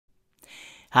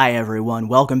Hi everyone,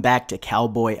 welcome back to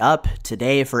Cowboy Up.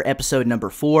 Today for episode number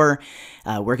 4,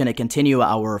 we're going to continue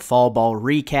our fall ball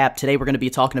recap. Today we're going to be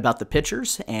talking about the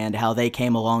pitchers and how they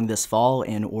came along this fall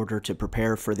in order to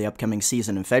prepare for the upcoming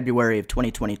season in February of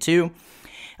 2022.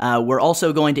 We're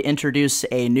also going to introduce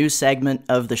a new segment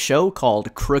of the show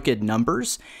called Crooked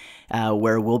Numbers,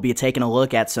 where we'll be taking a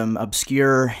look at some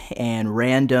obscure and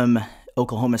random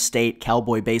Oklahoma State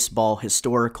Cowboy baseball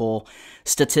historical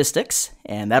statistics,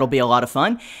 and that'll be a lot of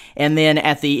fun. And then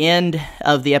at the end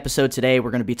of the episode today, we're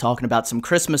going to be talking about some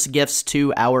Christmas gifts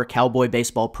to our Cowboy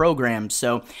baseball program.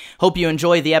 So hope you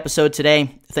enjoy the episode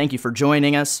today. Thank you for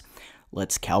joining us.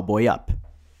 Let's Cowboy Up.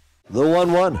 The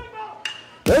 1-1.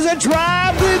 There's a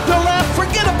drive deep to left.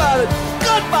 Forget about it.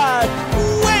 Goodbye.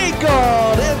 Way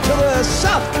gone into the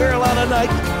South Carolina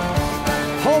night.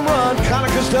 Home run, Connor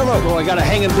Costello. Oh, I got a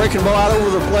hanging breaking ball out over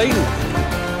the plate.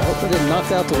 I hope I didn't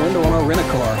knock out the window on our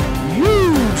rent-a-car.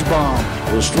 Huge bomb.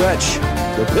 The stretch,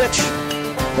 the pitch.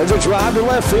 There's a drive to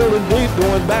left field and deep.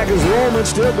 Going back is Roman,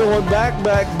 still going back,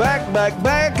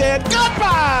 and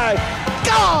goodbye!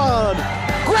 Gone!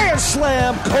 Grand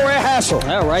slam, Corey Hassel.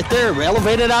 Yeah, right there.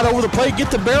 Elevate it out over the plate,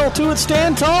 get the barrel to it,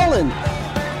 stand tall, and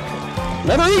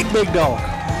let her eat, big dog.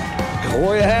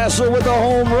 Corey Hassel with the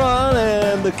home run,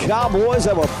 and the Cowboys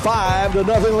have a 5-0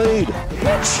 lead.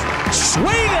 Pitch,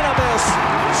 swing and a miss.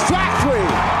 Strike 3.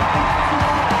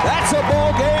 That's a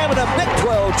ball game and a Big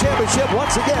 12 championship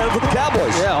once again for the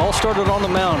Cowboys. Yeah, all started on the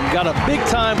mound. Got a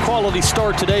big-time quality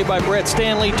start today by Brett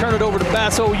Stanley. Turn it over to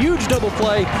Basso. Huge double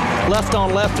play, left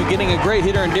on left, to getting a great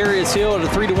hitter in Darius Hill at a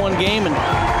 3-1 game. And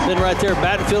then right there,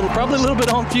 Battenfield, probably a little bit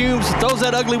on fumes, throws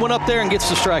that ugly one up there and gets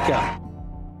the strikeout.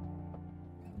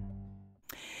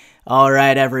 All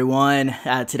right, everyone.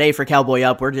 Today for Cowboy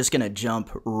Up, we're just going to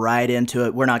jump right into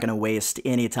it. We're not going to waste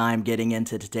any time getting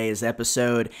into today's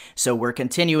episode. So we're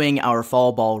continuing our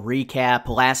fall ball recap.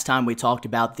 Last time we talked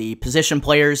about the position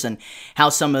players and how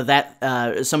some of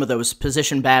those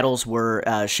position battles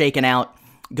were shaken out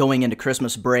going into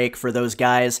Christmas break for those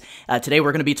guys. Today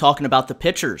we're going to be talking about the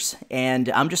pitchers, and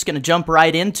I'm just going to jump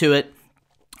right into it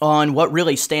on what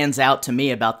really stands out to me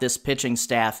about this pitching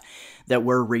staff that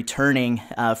we're returning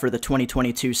for the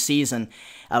 2022 season.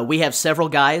 We have several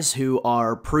guys who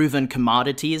are proven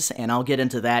commodities, and I'll get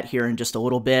into that here in just a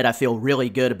little bit. I feel really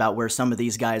good about where some of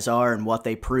these guys are and what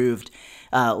they proved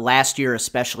last year,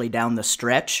 especially down the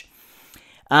stretch.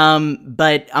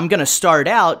 But I'm going to start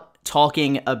out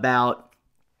talking about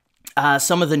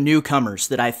some of the newcomers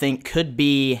that I think could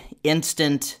be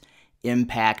instant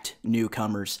impact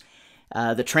newcomers.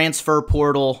 The transfer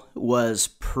portal was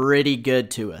pretty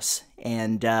good to us,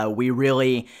 and we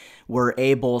really were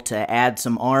able to add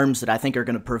some arms that I think are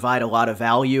going to provide a lot of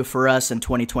value for us in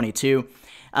 2022.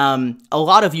 A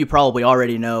lot of you probably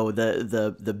already know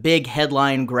the big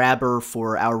headline grabber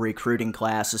for our recruiting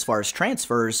class as far as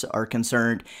transfers are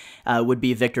concerned would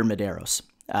be Victor Mederos.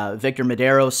 Victor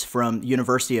Mederos from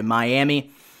University of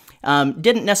Miami.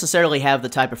 Didn't necessarily have the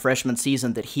type of freshman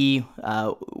season that he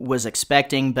was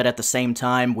expecting, but at the same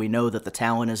time, we know that the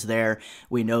talent is there.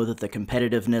 We know that the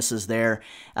competitiveness is there.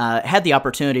 Had the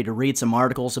opportunity to read some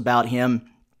articles about him.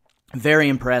 Very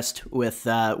impressed with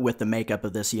the makeup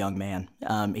of this young man.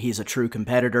 He's a true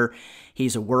competitor.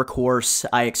 He's a workhorse.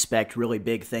 I expect really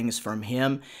big things from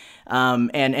him.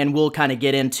 And we'll kind of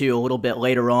get into a little bit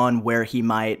later on where he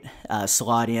might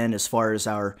slot in as far as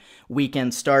our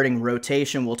weekend starting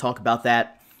rotation. We'll talk about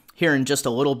that here in just a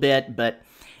little bit, but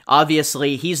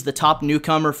obviously he's the top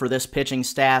newcomer for this pitching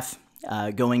staff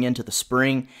going into the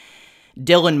spring.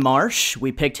 Dylan Marsh,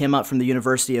 we picked him up from the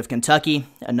University of Kentucky,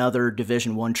 another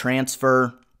Division I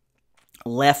transfer,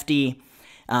 lefty.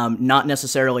 Not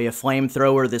necessarily a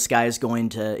flamethrower. This guy's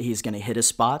he's going to hit his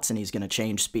spots and he's going to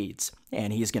change speeds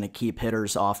and he's going to keep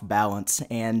hitters off balance.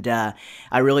 And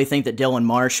I really think that Dylan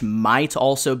Marsh might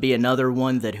also be another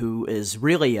one who is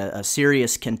really a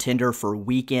serious contender for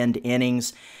weekend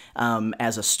innings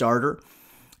as a starter.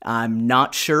 I'm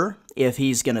not sure if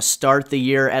he's going to start the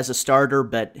year as a starter,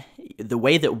 but the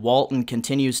way that Walton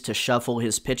continues to shuffle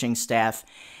his pitching staff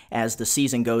as the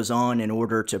season goes on in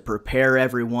order to prepare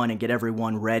everyone and get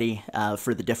everyone ready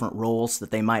for the different roles that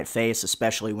they might face,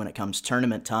 especially when it comes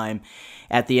tournament time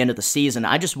at the end of the season.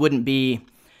 I just wouldn't be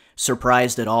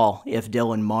surprised at all if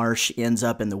Dylan Marsh ends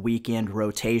up in the weekend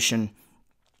rotation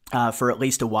for at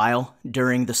least a while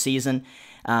during the season.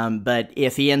 But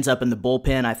if he ends up in the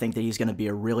bullpen, I think that he's going to be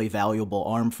a really valuable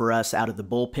arm for us out of the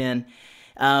bullpen.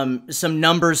 Some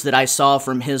numbers that I saw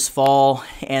from his fall,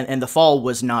 and the fall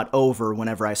was not over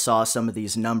whenever I saw some of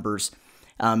these numbers.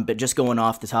 but just going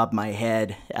off the top of my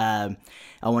head, I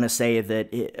want to say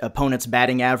that opponent's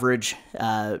batting average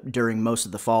during most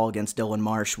of the fall against Dylan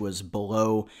Marsh was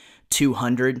below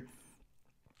 200.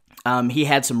 He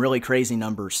had some really crazy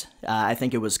numbers. I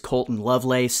think it was Colton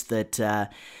Lovelace that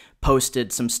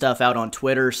posted some stuff out on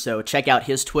Twitter, so check out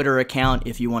his Twitter account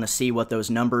if you want to see what those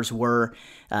numbers were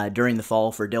during the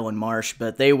fall for Dylan Marsh.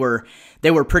 But they were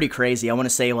pretty crazy. I want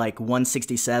to say like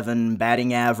 167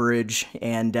 batting average,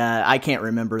 and I can't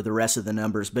remember the rest of the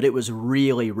numbers, but it was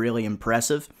really, really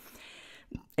impressive.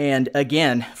 And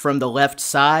again, from the left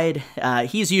side,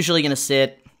 he's usually going to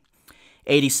sit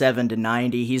 87 to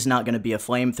 90. He's not going to be a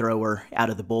flamethrower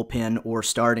out of the bullpen or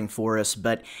starting for us,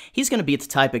 but he's going to be the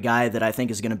type of guy that I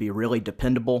think is going to be really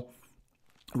dependable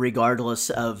regardless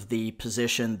of the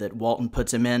position that Walton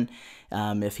puts him in.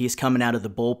 If he's coming out of the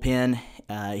bullpen,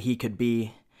 he could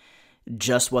be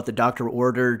just what the doctor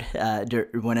ordered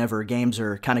whenever games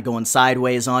are kind of going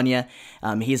sideways on you.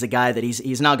 He's a guy that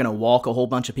he's not going to walk a whole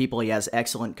bunch of people. He has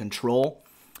excellent control.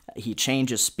 He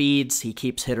changes speeds. He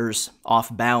keeps hitters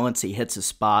off balance. He hits his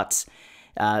spots.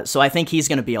 So I think he's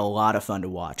going to be a lot of fun to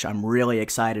watch. I'm really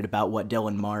excited about what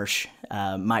Dylan Marsh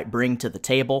might bring to the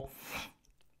table.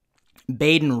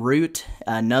 Baden Root,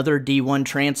 another D1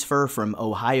 transfer from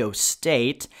Ohio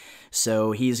State.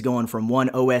 So he's going from one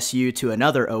OSU to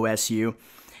another OSU.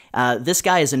 This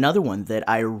guy is another one that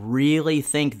I really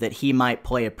think that he might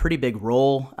play a pretty big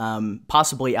role,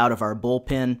 possibly out of our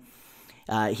bullpen.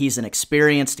 He's an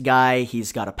experienced guy.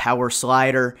 He's got a power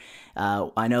slider.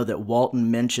 I know that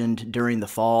Walton mentioned during the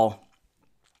fall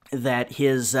that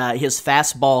his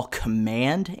fastball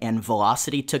command and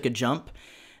velocity took a jump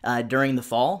during the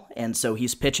fall, and so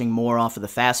he's pitching more off of the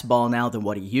fastball now than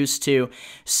what he used to.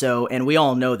 So, and we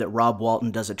all know that Rob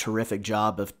Walton does a terrific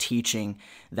job of teaching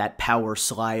that power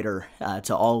slider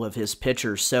to all of his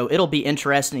pitchers. So it'll be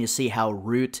interesting to see how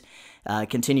Root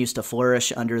continues to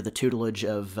flourish under the tutelage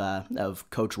of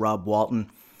Coach Rob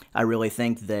Walton. I really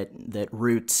think that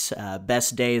Root's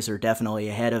best days are definitely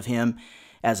ahead of him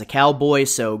as a Cowboy,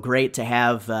 so great to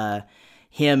have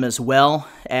him as well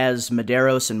as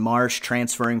Medeiros and Marsh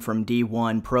transferring from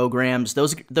D1 programs.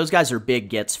 Those guys are big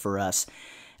gets for us.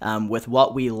 With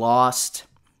what we lost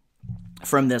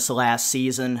from this last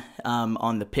season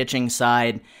on the pitching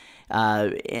side,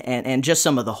 and just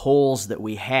some of the holes that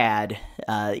we had,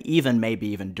 maybe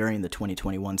even during the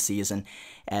 2021 season,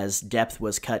 as depth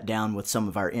was cut down with some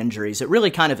of our injuries, it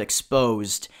really kind of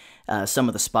exposed some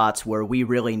of the spots where we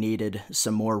really needed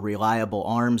some more reliable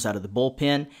arms out of the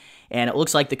bullpen. And it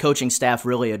looks like the coaching staff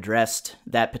really addressed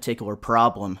that particular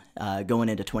problem going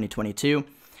into 2022.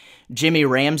 Jimmy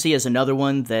Ramsey is another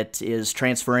one that is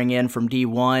transferring in from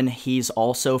D1. He's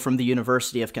also from the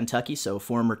University of Kentucky, so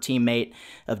former teammate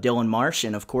of Dylan Marsh,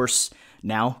 and of course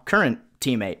now current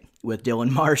teammate with Dylan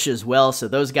Marsh as well. So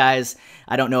those guys,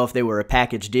 I don't know if they were a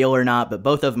package deal or not, but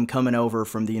both of them coming over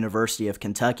from the University of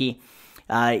Kentucky.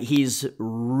 He's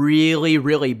really,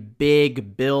 really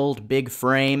big build, big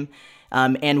frame.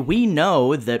 And we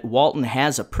know that Walton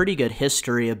has a pretty good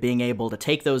history of being able to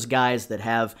take those guys that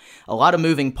have a lot of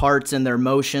moving parts in their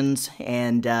motions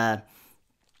and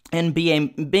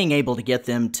being able to get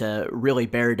them to really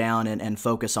bear down and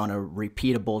focus on a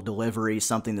repeatable delivery,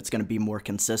 something that's going to be more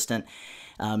consistent.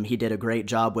 He did a great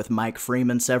job with Mike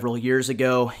Freeman several years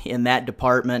ago in that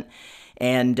department.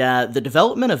 And the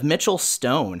development of Mitchell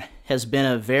Stone has been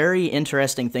a very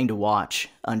interesting thing to watch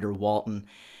under Walton.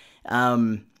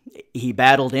 He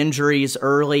battled injuries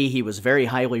early. He was very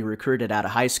highly recruited out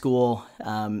of high school,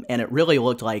 and it really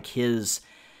looked like his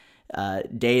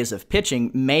days of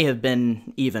pitching may have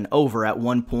been even over at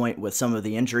one point with some of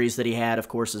the injuries that he had. Of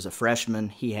course, as a freshman,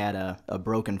 he had a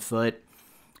broken foot,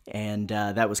 and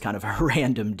that was kind of a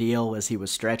random deal as he was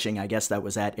stretching. I guess that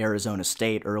was at Arizona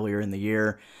State earlier in the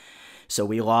year. So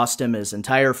we lost him his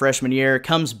entire freshman year,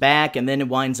 comes back, and then it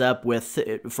winds up with,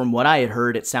 from what I had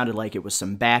heard, it sounded like it was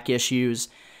some back issues.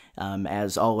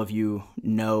 As all of you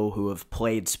know who have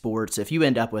played sports, if you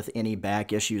end up with any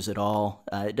back issues at all,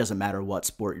 it doesn't matter what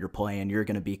sport you're playing, you're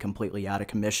going to be completely out of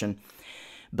commission.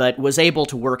 But was able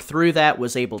to work through that,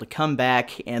 was able to come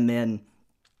back, and then,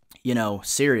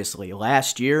 seriously,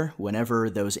 last year, whenever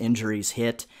those injuries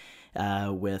hit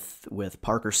with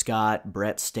Parker Scott,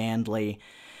 Brett Standley,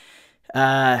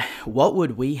 what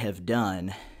would we have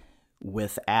done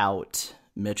without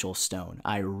Mitchell Stone?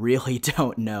 I really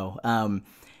don't know.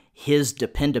 His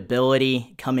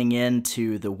dependability coming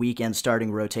into the weekend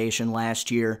starting rotation last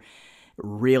year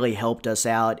really helped us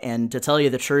out. And to tell you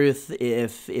the truth,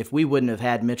 if we wouldn't have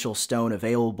had Mitchell Stone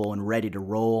available and ready to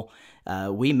roll,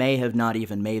 we may have not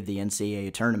even made the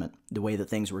NCAA tournament the way that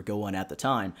things were going at the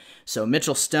time. So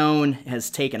Mitchell Stone has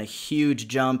taken a huge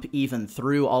jump even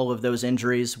through all of those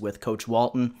injuries with Coach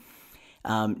Walton.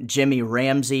 Jimmy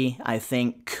Ramsey, I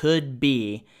think, could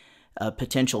be a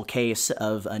potential case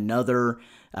of another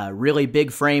really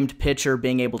big-framed pitcher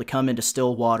being able to come into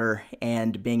Stillwater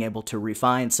and being able to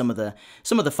refine some of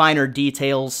the finer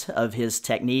details of his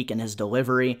technique and his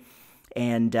delivery,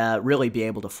 and really be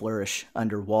able to flourish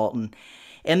under Walton.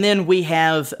 And then we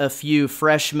have a few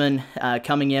freshmen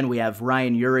coming in. We have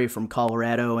Ryan Urey from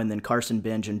Colorado, and then Carson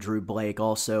Benj and Drew Blake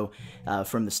also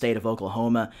from the state of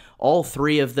Oklahoma. All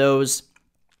three of those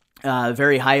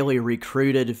very highly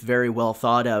recruited, very well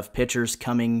thought of pitchers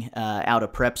coming out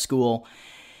of prep school.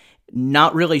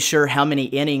 Not really sure how many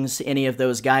innings any of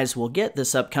those guys will get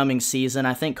this upcoming season.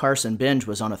 I think Carson Benj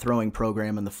was on a throwing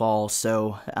program in the fall,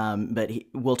 so but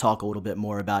we'll talk a little bit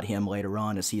more about him later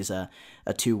on, as he's a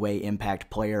two-way impact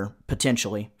player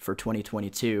potentially for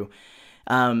 2022.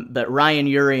 But Ryan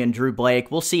Urey and Drew Blake,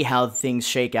 we'll see how things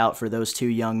shake out for those two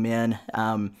young men.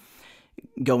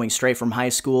 Going straight from high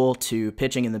school to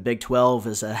pitching in the Big 12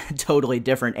 is a totally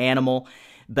different animal.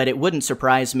 But it wouldn't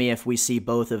surprise me if we see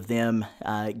both of them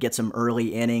get some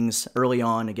early innings early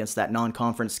on against that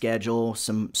non-conference schedule,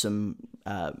 some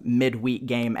midweek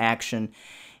game action,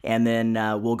 and then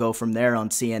we'll go from there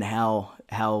on seeing how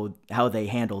they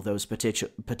handle those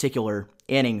particular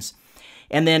innings.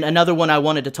 And then another one I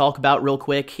wanted to talk about real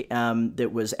quick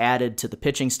that was added to the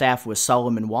pitching staff was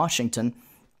Solomon Washington.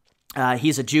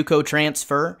 He's a JUCO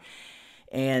transfer.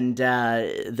 And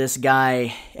this guy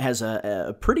has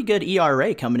a pretty good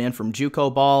ERA coming in from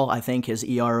JUCO ball. I think his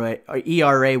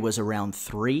ERA was around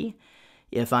 3,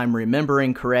 if I'm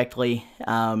remembering correctly.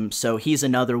 So he's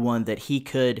another one that he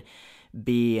could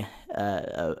be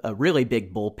a really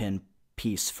big bullpen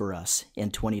piece for us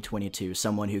in 2022.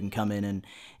 Someone who can come in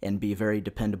and be very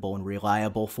dependable and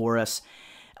reliable for us.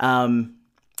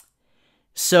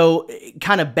 So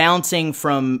kind of bouncing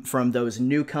from those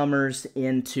newcomers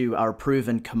into our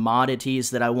proven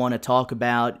commodities that I want to talk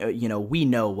about, we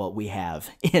know what we have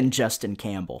in Justin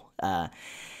Campbell.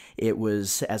 It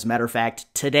was, as a matter of fact,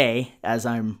 today, as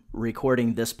I'm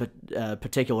recording this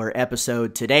particular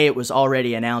episode, today it was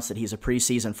already announced that he's a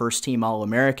preseason first-team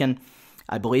All-American.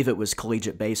 I believe it was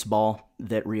Collegiate Baseball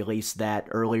that released that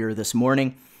earlier this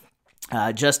morning.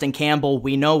 Justin Campbell,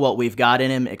 we know what we've got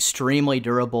in him, extremely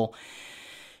durable,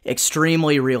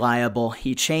 extremely reliable.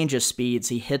 He changes speeds,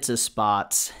 he hits his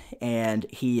spots, and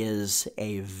he is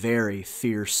a very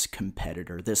fierce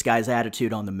competitor. This guy's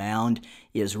attitude on the mound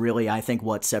is really, I think,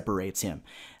 what separates him.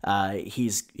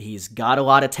 He's got a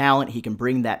lot of talent. He can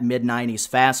bring that mid-90s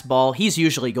fastball. He's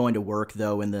usually going to work,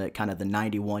 though, in the kind of the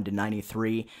 91 to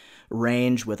 93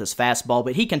 range with his fastball,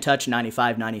 but he can touch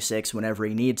 95, 96 whenever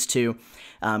he needs to.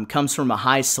 Comes from a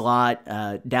high slot.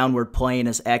 Downward plane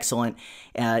is excellent.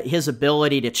 His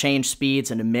ability to change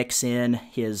speeds and to mix in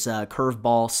his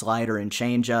curveball, slider, and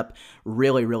changeup,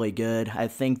 really, really good. I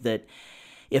think that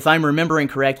if I'm remembering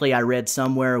correctly, I read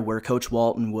somewhere where Coach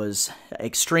Walton was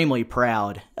extremely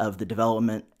proud of the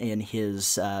development in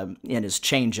his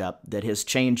changeup, that his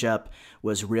changeup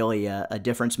was really a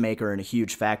difference maker and a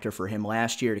huge factor for him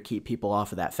last year to keep people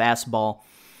off of that fastball.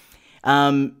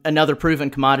 Another proven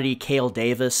commodity, Cale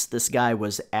Davis. This guy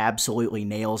was absolutely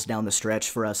nails down the stretch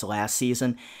for us last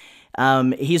season.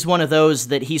 He's one of those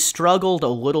that he struggled a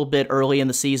little bit early in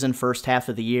the season, first half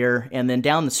of the year, and then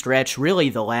down the stretch, really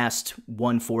the last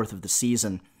 1/4 of the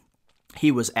season,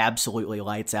 he was absolutely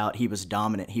lights out. He was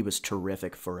dominant. He was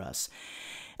terrific for us.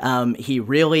 He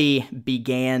really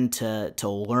began to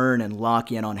learn and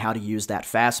lock in on how to use that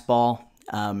fastball.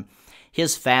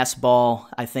 His fastball,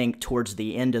 I think, towards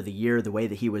the end of the year, the way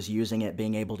that he was using it,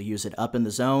 being able to use it up in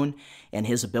the zone, and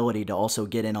his ability to also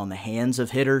get in on the hands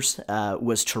of hitters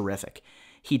was terrific.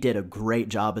 He did a great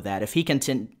job of that. If he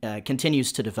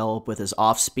continues to develop with his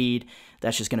off speed,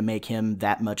 that's just going to make him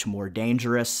that much more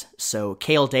dangerous. So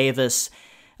Cale Davis,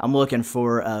 I'm looking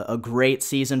for a great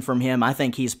season from him. I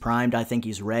think he's primed. I think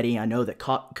he's ready. I know that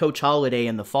Coach Holliday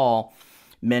in the fall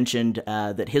mentioned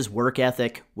that his work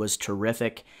ethic was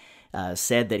terrific.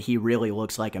 Said that he really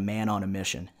looks like a man on a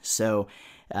mission. So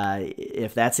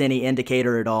if that's any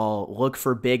indicator at all, look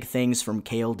for big things from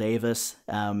Cale Davis,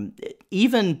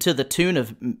 even to the tune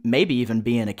of maybe even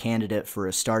being a candidate for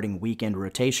a starting weekend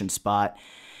rotation spot.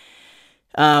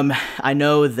 I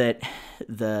know that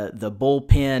the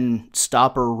bullpen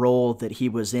stopper role that he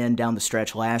was in down the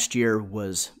stretch last year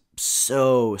was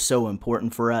so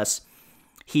important for us.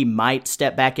 He might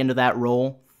step back into that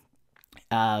role.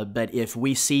 But if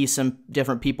we see some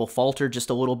different people falter just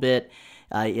a little bit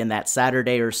in that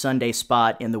Saturday or Sunday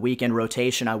spot in the weekend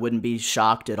rotation, I wouldn't be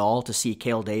shocked at all to see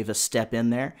Cale Davis step in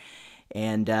there.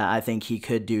 And I think he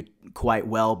could do quite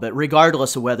well. But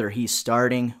regardless of whether he's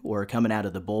starting or coming out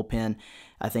of the bullpen,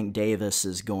 I think Davis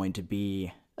is going to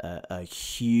be a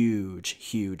huge,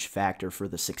 huge factor for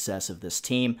the success of this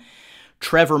team.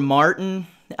 Trevor Martin,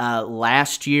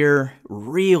 last year,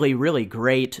 really, really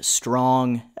great,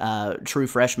 strong, true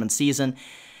freshman season.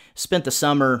 Spent the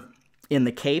summer in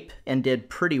the Cape and did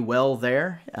pretty well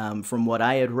there from what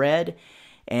I had read.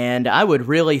 And I would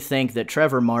really think that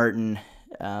Trevor Martin,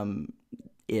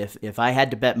 if I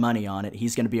had to bet money on it,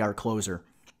 he's going to be our closer.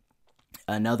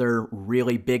 Another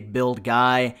really big build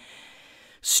guy,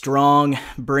 strong,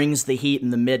 brings the heat in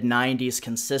the mid-90s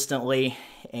consistently,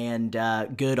 and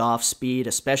good off speed,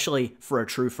 especially for a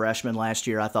true freshman last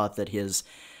year. I thought that his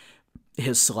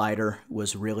slider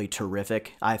was really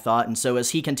terrific, I thought. And so as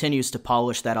he continues to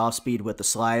polish that off speed with the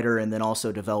slider and then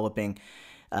also developing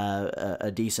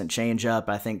a decent changeup,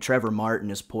 I think Trevor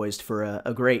Martin is poised for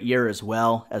a great year as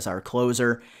well as our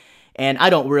closer. And I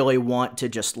don't really want to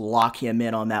just lock him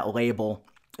in on that label.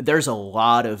 There's a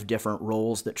lot of different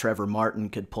roles that Trevor Martin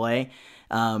could play.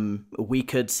 We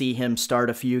could see him start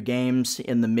a few games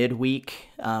in the midweek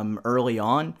early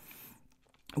on.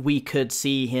 We could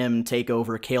see him take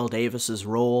over Cale Davis's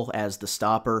role as the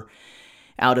stopper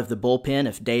out of the bullpen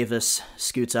if Davis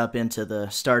scoots up into the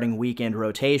starting weekend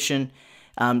rotation.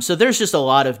 So there's just a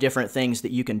lot of different things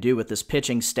that you can do with this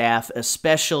pitching staff,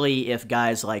 especially if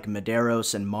guys like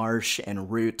Medeiros and Marsh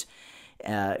and Root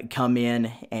come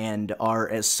in and are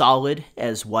as solid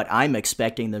as what I'm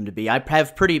expecting them to be. I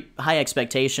have pretty high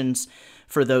expectations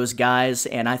for those guys,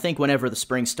 and I think whenever the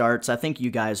spring starts, I think you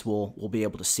guys will be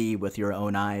able to see with your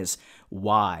own eyes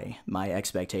why my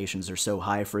expectations are so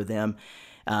high for them.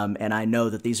 And I know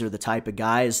that these are the type of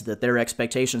guys that their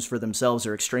expectations for themselves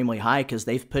are extremely high because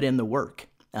they've put in the work.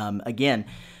 Again,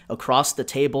 across the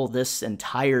table, this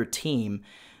entire team,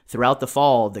 throughout the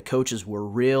fall, the coaches were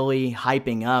really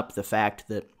hyping up the fact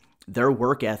that their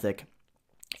work ethic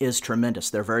is tremendous.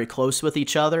 They're very close with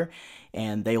each other,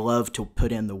 and they love to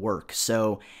put in the work.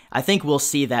 So I think we'll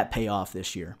see that pay off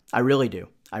this year. I really do.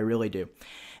 I really do.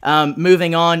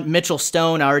 Moving on, Mitchell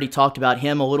Stone, I already talked about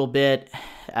him a little bit.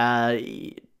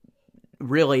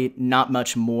 Really not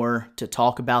much more to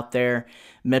talk about there.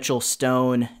 Mitchell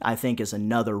Stone, I think, is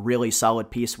another really solid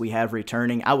piece we have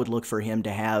returning. I would look for him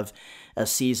to have a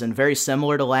season very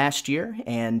similar to last year,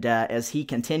 and as he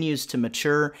continues to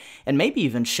mature and maybe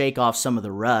even shake off some of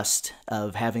the rust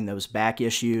of having those back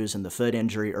issues and the foot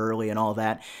injury early and all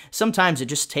that, sometimes it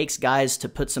just takes guys to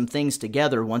put some things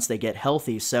together once they get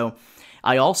healthy. So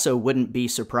I also wouldn't be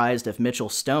surprised if Mitchell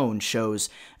Stone shows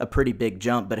a pretty big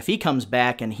jump. But if he comes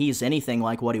back and he's anything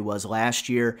like what he was last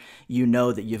year, you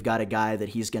know that you've got a guy that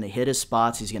he's going to hit his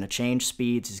spots, he's going to change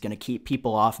speeds, he's going to keep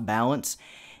people off balance.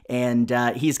 And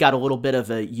he's got a little bit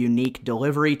of a unique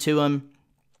delivery to him.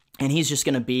 And he's just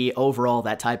going to be overall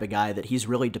that type of guy that he's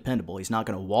really dependable. He's not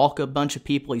going to walk a bunch of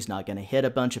people. He's not going to hit a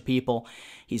bunch of people.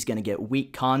 He's going to get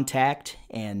weak contact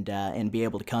and be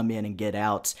able to come in and get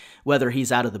outs, whether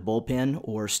he's out of the bullpen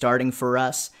or starting for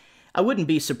us. I wouldn't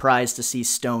be surprised to see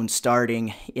Stone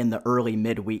starting in the early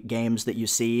midweek games that you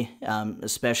see,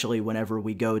 especially whenever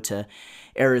we go to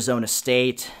Arizona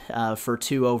State for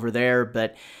 2 over there.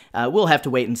 But we'll have to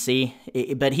wait and see.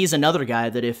 But he's another guy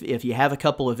that if you have a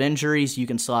couple of injuries, you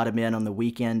can slot him in on the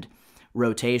weekend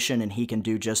rotation, and he can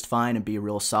do just fine and be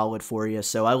real solid for you.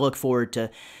 So I look forward to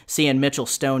seeing Mitchell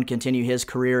Stone continue his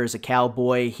career as a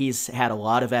Cowboy. He's had a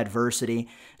lot of adversity.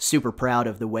 Super proud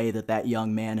of the way that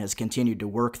young man has continued to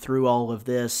work through all of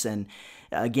this. And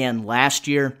again, last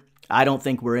year, I don't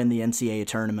think we're in the NCAA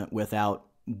tournament without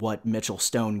what Mitchell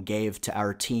Stone gave to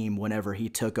our team whenever he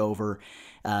took over.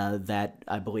 That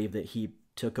I believe that he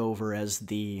took over as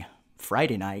the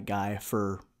Friday night guy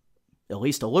for at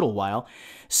least a little while.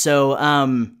 So,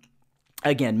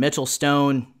 again, Mitchell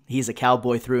Stone, he's a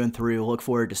Cowboy through and through. Look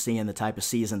forward to seeing the type of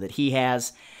season that he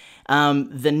has.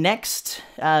 The next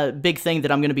big thing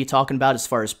that I'm going to be talking about as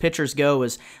far as pitchers go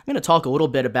is I'm going to talk a little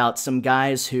bit about some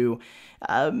guys who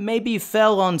maybe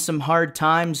fell on some hard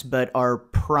times but are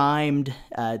primed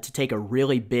to take a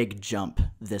really big jump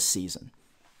this season.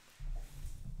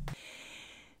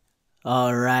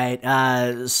 All right,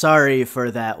 sorry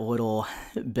for that little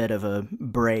bit of a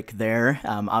break there.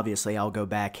 Obviously, I'll go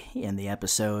back in the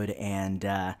episode and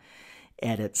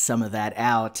edit some of that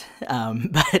out.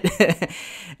 But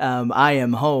I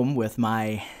am home with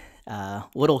my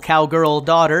little cowgirl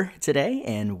daughter today,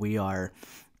 and we are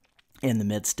in the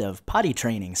midst of potty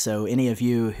training. So any of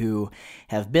you who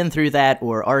have been through that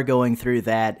or are going through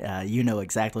that, you know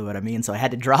exactly what I mean. So I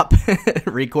had to drop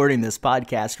recording this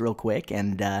podcast real quick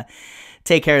and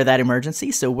take care of that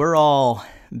emergency. So we're all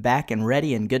back and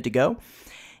ready and good to go.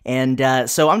 And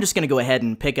so I'm just going to go ahead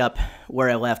and pick up where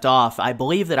I left off. I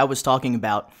believe that I was talking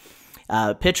about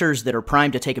pitchers that are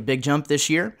primed to take a big jump this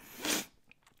year.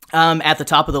 At the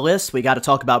top of the list, we got to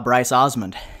talk about Bryce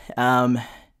Osmond.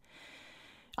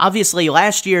 Obviously,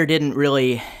 last year didn't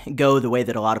really go the way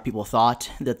that a lot of people thought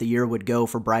that the year would go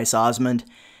for Bryce Osmond,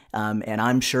 and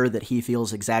I'm sure that he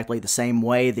feels exactly the same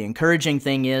way. The encouraging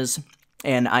thing is,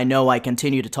 and I know I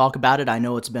continue to talk about it, I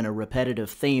know it's been a repetitive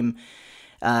theme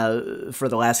for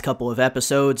the last couple of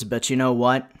episodes, but you know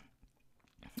what?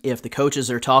 If the coaches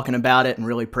are talking about it and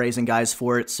really praising guys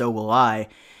for it, so will I.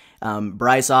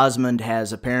 Bryce Osmond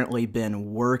has apparently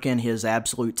been working his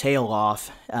absolute tail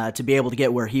off to be able to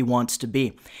get where he wants to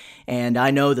be. And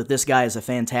I know that this guy is a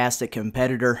fantastic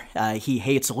competitor. He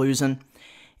hates losing.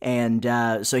 And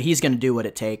so he's going to do what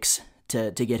it takes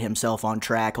to get himself on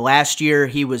track. Last year,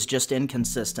 he was just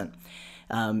inconsistent.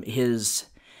 His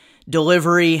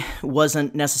delivery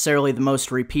wasn't necessarily the most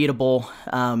repeatable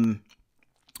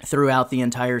throughout the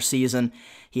entire season.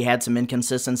 He had some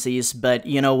inconsistencies, but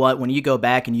you know what? When you go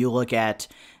back and you look at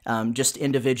just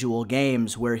individual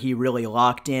games where he really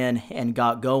locked in and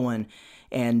got going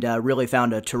and really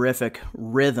found a terrific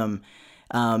rhythm,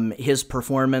 his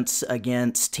performance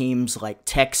against teams like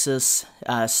Texas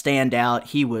stand out.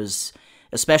 He was,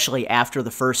 especially after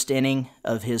the first inning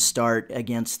of his start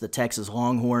against the Texas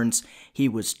Longhorns, he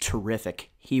was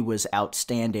terrific. He was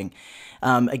outstanding.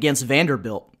 Against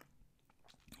Vanderbilt,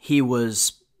 he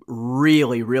was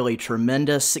really, really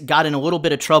tremendous. Got in a little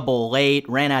bit of trouble late,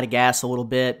 ran out of gas a little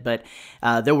bit, but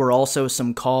there were also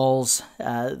some calls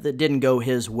that didn't go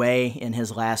his way in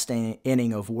his last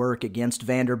inning of work against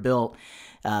Vanderbilt.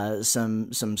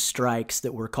 Some strikes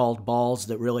that were called balls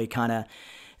that really kind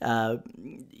of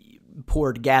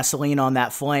poured gasoline on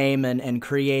that flame and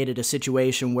created a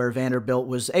situation where Vanderbilt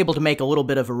was able to make a little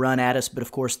bit of a run at us, but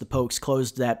of course the Pokes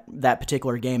closed that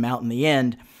particular game out in the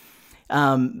end.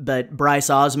 But Bryce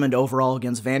Osmond overall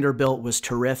against Vanderbilt was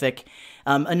terrific.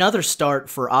 Another start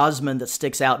for Osmond that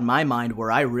sticks out in my mind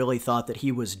where I really thought that he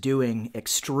was doing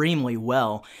extremely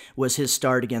well was his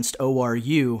start against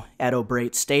ORU at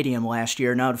O'Brate Stadium last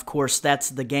year. Now, of course, that's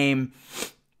the game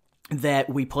that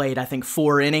we played, I think,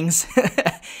 4 innings,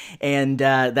 and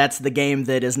that's the game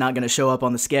that is not going to show up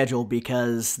on the schedule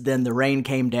because then the rain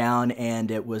came down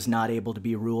and it was not able to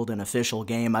be ruled an official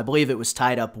game. I believe it was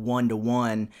tied up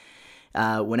 1-1.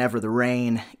 Whenever the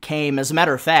rain came. As a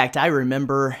matter of fact, I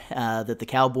remember that the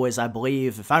Cowboys, I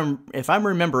believe, if I'm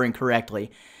remembering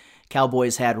correctly,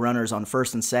 Cowboys had runners on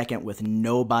first and second with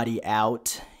nobody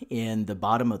out in the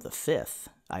bottom of the 5th,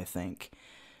 I think.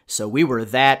 So we were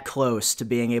that close to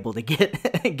being able to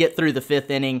get through the 5th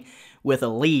inning with a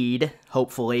lead,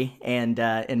 hopefully, and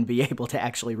be able to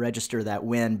actually register that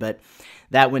win. But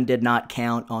that one did not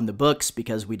count on the books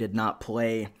because we did not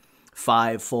play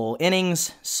 5 full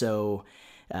innings, so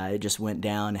it just went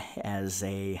down as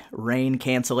a rain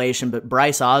cancellation. But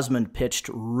Bryce Osmond pitched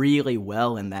really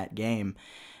well in that game,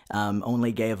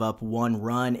 only gave up 1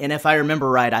 run. And if I remember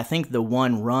right, I think the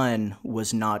 1 run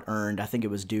was not earned. I think it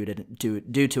was due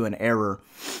to an error.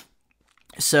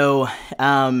 So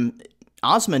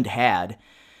Osmond had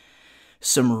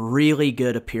some really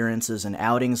good appearances and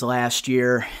outings last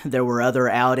year. There were other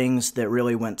outings that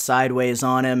really went sideways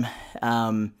on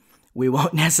him. We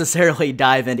won't necessarily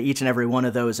dive into each and every one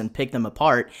of those and pick them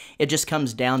apart. It just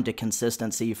comes down to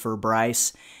consistency for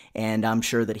Bryce, and I'm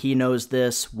sure that he knows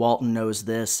this, Walton knows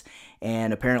this,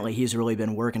 and apparently he's really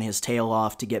been working his tail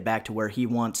off to get back to where he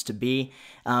wants to be.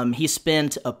 He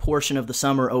spent a portion of the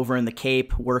summer over in the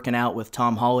Cape working out with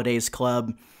Tom Holliday's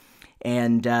club,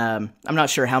 and I'm not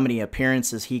sure how many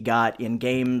appearances he got in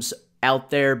games out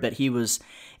there, but he was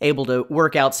able to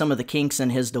work out some of the kinks in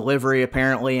his delivery,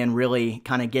 apparently, and really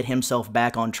kind of get himself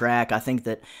back on track. I think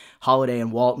that Holliday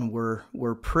and Walton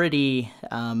were pretty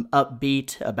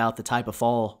upbeat about the type of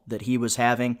fall that he was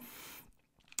having.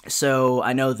 So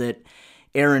I know that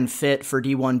Aaron Fitt for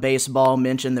D1 Baseball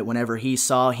mentioned that whenever he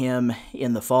saw him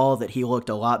in the fall, that he looked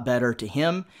a lot better to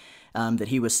him, that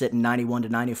he was sitting 91 to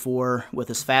 94 with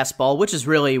his fastball, which is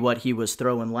really what he was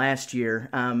throwing last year.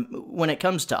 When it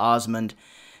comes to Osmond,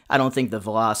 I don't think the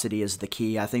velocity is the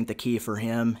key. I think the key for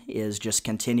him is just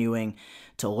continuing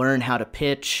to learn how to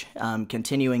pitch,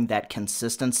 continuing that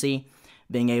consistency,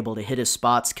 being able to hit his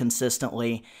spots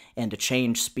consistently and to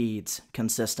change speeds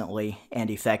consistently and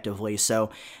effectively.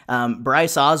 So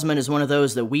Bryce Osmond is one of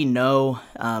those that we know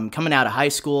coming out of high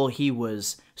school, he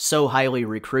was so highly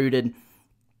recruited.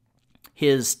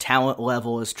 His talent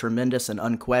level is tremendous and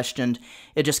unquestioned.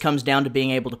 It just comes down to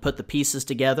being able to put the pieces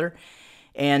together.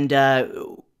 And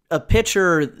a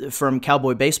pitcher from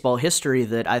Cowboy baseball history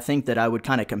that I think that I would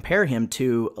kind of compare him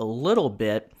to a little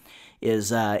bit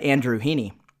is Andrew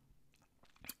Heaney.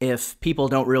 If people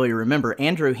don't really remember,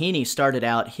 Andrew Heaney started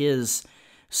out his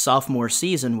sophomore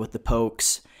season with the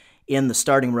Pokes in the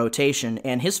starting rotation,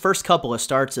 and his first couple of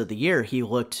starts of the year, he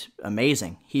looked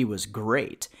amazing. He was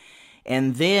great.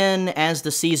 And then as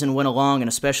the season went along, and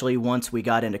especially once we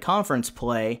got into conference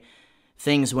play,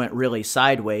 things went really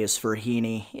sideways for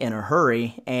Heaney in a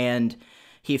hurry, and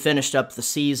he finished up the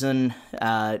season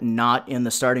not in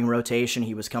the starting rotation.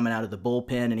 He was coming out of the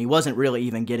bullpen, and he wasn't really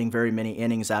even getting very many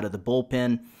innings out of the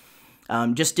bullpen.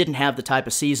 Just didn't have the type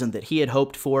of season that he had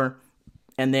hoped for.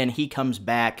 And then he comes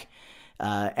back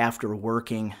after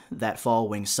working that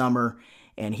following summer,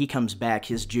 and he comes back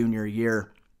his junior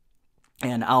year.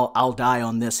 And I'll die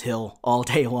on this hill all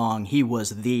day long. He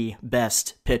was the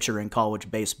best pitcher in college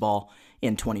baseball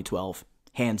in 2012,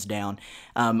 hands down.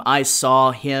 I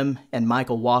saw him and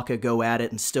Michael Wacha go at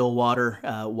it in Stillwater.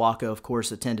 Wacha, of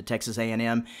course, attended Texas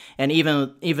A&M. And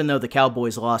even though the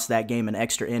Cowboys lost that game in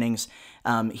extra innings,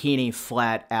 Heaney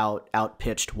flat out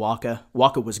outpitched Wacha.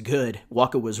 Wacha was good.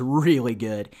 Wacha was really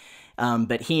good.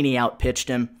 But Heaney outpitched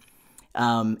him.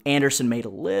 Anderson made a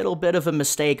little bit of a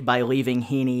mistake by leaving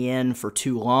Heaney in for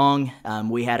too long.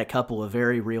 We had a couple of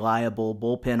very reliable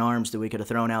bullpen arms that we could have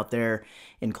thrown out there,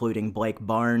 including Blake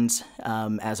Barnes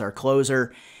as our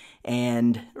closer.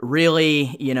 And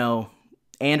really,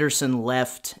 Anderson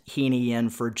left Heaney in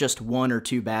for just one or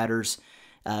two batters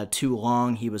too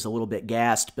long. He was a little bit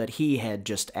gassed, but he had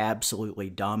just absolutely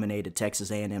dominated Texas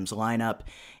A&M's lineup.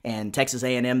 And Texas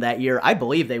A&M that year, I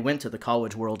believe they went to the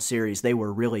College World Series. They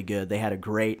were really good. They had a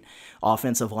great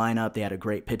offensive lineup. They had a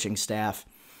great pitching staff.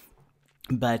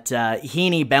 But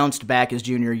Heaney bounced back his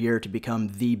junior year to become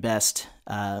the best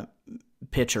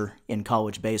pitcher in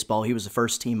college baseball. He was a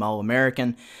first-team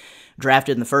All-American,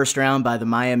 drafted in the first round by the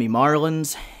Miami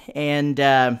Marlins, and,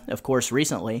 of course,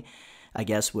 recently, I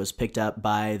guess, was picked up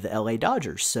by the LA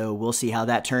Dodgers. So we'll see how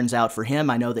that turns out for him.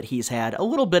 I know that he's had a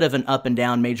little bit of an up and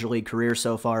down major league career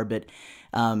so far, but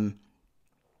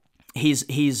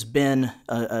he's been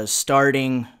a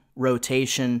starting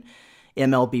rotation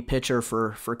MLB pitcher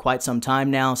for quite some time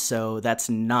now. So that's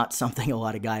not something a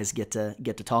lot of guys get to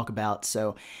talk about.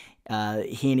 So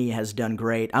Heaney has done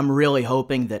great. I'm really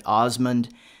hoping that Osmond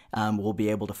will be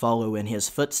able to follow in his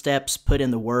footsteps, put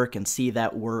in the work, and see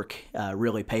that work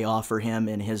really pay off for him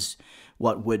in his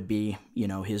what would be,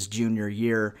 his junior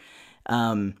year.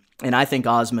 And I think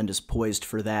Osmond is poised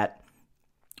for that.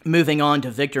 Moving on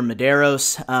to Victor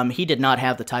Mederos, he did not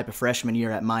have the type of freshman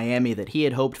year at Miami that he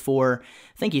had hoped for.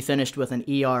 I think he finished with an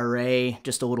ERA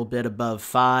just a little bit above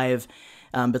 5.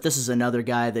 But this is another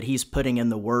guy that he's putting in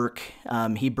the work.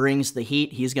 He brings the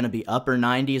heat. He's going to be upper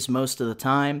 90s most of the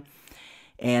time.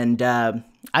 And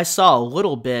I saw a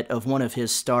little bit of one of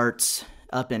his starts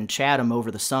up in Chatham over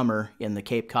the summer in the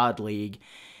Cape Cod League.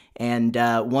 And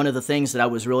one of the things that I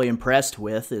was really impressed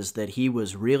with is that he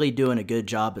was really doing a good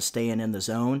job of staying in the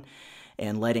zone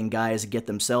and letting guys get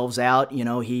themselves out.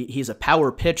 He's a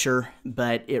power pitcher,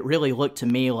 but it really looked to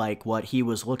me like what he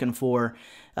was looking for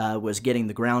was getting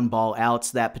the ground ball outs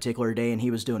that particular day, and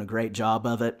he was doing a great job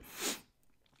of it.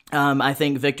 I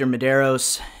think Victor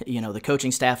Mederos, the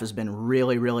coaching staff has been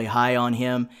really, really high on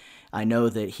him. I know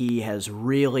that he has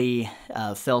really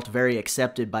felt very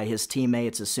accepted by his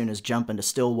teammates as soon as jumping to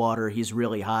Stillwater. He's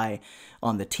really high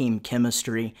on the team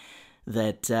chemistry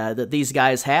that these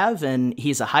guys have, and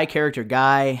he's a high-character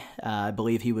guy. I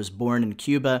believe he was born in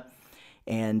Cuba,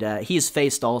 and he's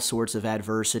faced all sorts of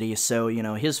adversity. So,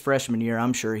 his freshman year,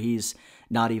 I'm sure he's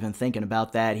not even thinking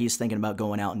about that. He's thinking about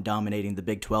going out and dominating the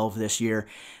Big 12 this year.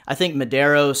 I think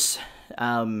Mederos,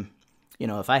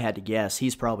 if I had to guess,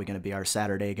 he's probably going to be our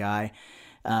Saturday guy.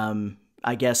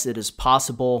 I guess it is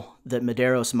possible that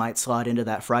Mederos might slot into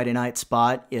that Friday night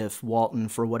spot if Walton,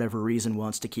 for whatever reason,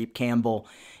 wants to keep Campbell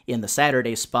in the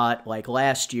Saturday spot like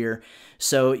last year.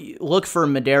 So look for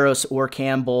Mederos or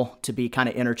Campbell to be kind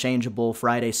of interchangeable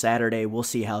Friday, Saturday. We'll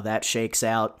see how that shakes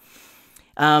out.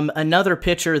 Another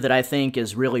pitcher that I think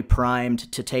is really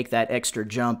primed to take that extra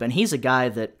jump, and he's a guy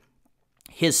that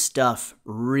his stuff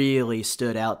really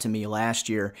stood out to me last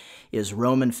year, is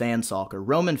Roman Fansalker.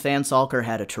 Roman Fansalker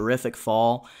had a terrific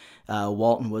fall.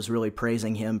 Walton was really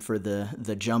praising him for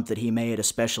the jump that he made,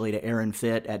 especially to Aaron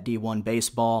Fitt at D1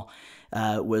 baseball.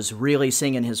 was really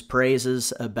singing his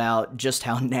praises about just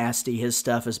how nasty his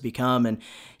stuff has become. And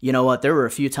you know what? There were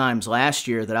a few times last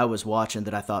year that I was watching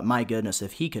that I thought, my goodness,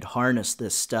 if he could harness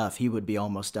this stuff, he would be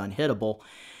almost unhittable.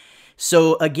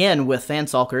 So again, with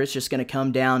Fansalker, it's just going to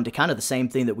come down to kind of the same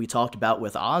thing that we talked about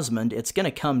with Osmond. It's going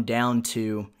to come down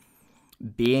to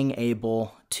being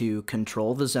able to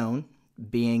control the zone,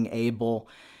 being able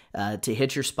to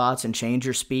hit your spots and change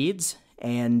your speeds,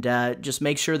 and just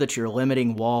make sure that you're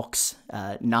limiting walks,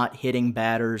 not hitting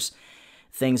batters,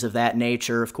 things of that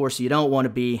nature. Of course, you don't want to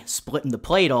be splitting the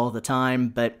plate all the time,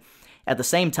 but at the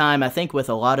same time, I think with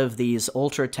a lot of these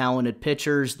ultra-talented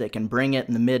pitchers that can bring it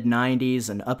in the mid-90s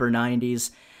and upper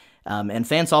 90s, and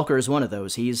Fansalker is one of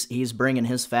those. He's bringing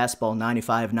his fastball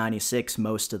 95, 96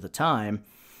 most of the time,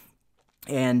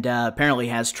 and apparently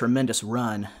has tremendous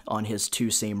run on his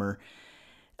two-seamer.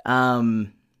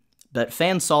 But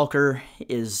Fansalker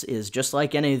is just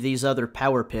like any of these other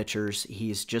power pitchers.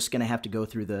 He's just going to have to go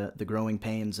through the growing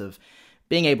pains of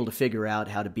being able to figure out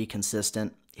how to be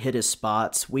consistent, hit his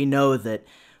spots. We know that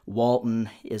Walton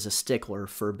is a stickler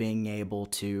for being able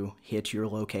to hit your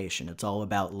location. It's all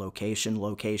about location,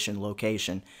 location,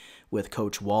 location with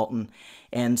Coach Walton.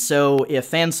 And so if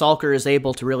Fansalker is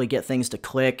able to really get things to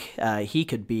click, he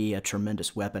could be a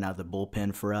tremendous weapon out of the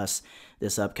bullpen for us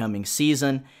this upcoming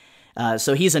season.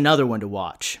 So he's another one to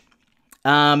watch.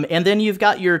 And then you've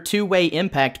got your two-way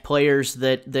impact players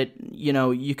that you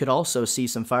know, you could also see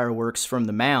some fireworks from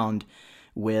the mound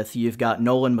with. You've got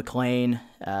Nolan McLean,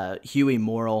 Huey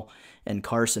Morrill, and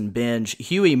Carson Benge.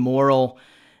 Huey Morrill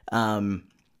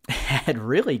had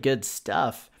really good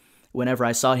stuff whenever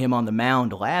I saw him on the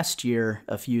mound last year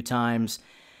a few times.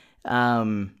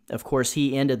 Of course,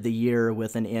 he ended the year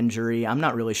with an injury. I'm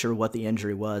not really sure what the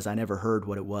injury was. I never heard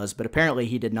what it was, but apparently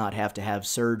he did not have to have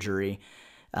surgery.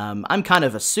 I'm kind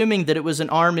of assuming that it was an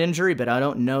arm injury, but I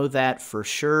don't know that for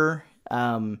sure.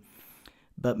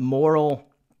 But Morrill,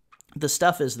 the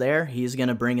stuff is there. He's going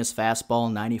to bring his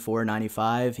fastball 94,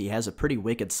 95. He has a pretty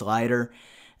wicked slider.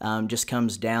 Just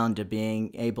comes down to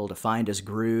being able to find his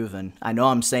groove. And I know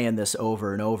I'm saying this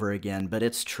over and over again, but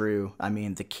it's true. I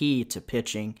mean, the key to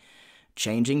pitching,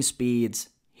 changing speeds,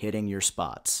 hitting your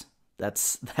spots.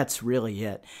 That's really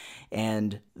it.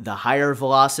 And the higher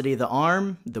velocity of the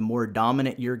arm, the more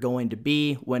dominant you're going to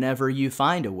be whenever you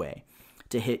find a way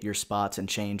to hit your spots and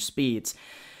change speeds.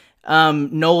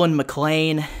 Nolan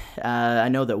McLean, I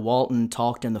know that Walton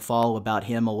talked in the fall about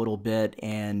him a little bit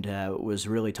and was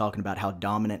really talking about how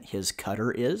dominant his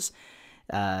cutter is.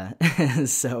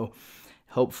 So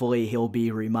hopefully he'll be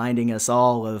reminding us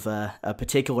all of a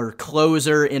particular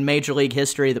closer in Major League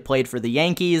history that played for the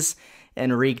Yankees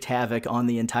and wreaked havoc on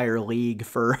the entire league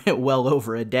for well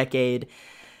over a decade.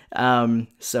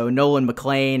 So Nolan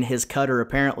McLean, his cutter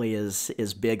apparently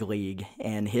is big league,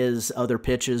 and his other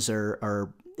pitches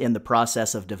are in the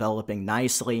process of developing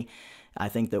nicely. I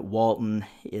think that Walton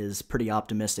is pretty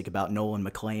optimistic about Nolan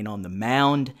McLean on the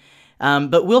mound.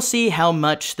 But we'll see how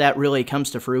much that really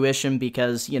comes to fruition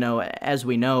because, you know, as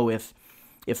we know, if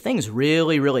things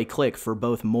really, really click for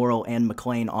both Morrill and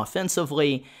McLean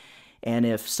offensively, and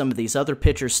if some of these other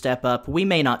pitchers step up, we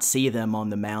may not see them on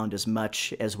the mound as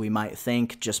much as we might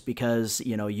think just because,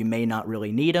 you know, you may not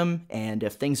really need them. And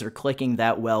if things are clicking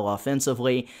that well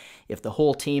offensively, if the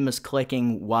whole team is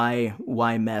clicking, why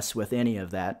mess with any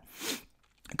of that?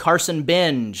 Carson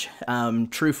Benge,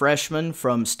 true freshman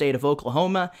from state of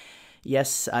Oklahoma.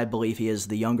 Yes, I believe he is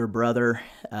the younger brother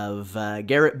of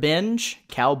Garrett Benge,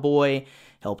 Cowboy.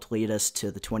 Helped lead us to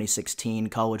the 2016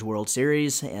 College World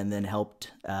Series and then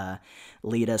helped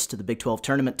lead us to the Big 12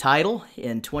 tournament title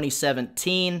in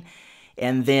 2017,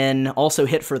 and then also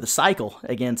hit for the cycle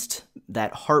against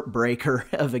that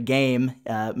heartbreaker of a game,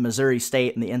 Missouri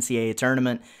State in the NCAA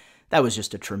tournament. That was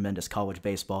just a tremendous college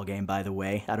baseball game, by the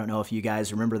way. I don't know if you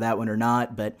guys remember that one or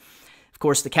not, but of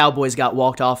course, the Cowboys got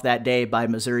walked off that day by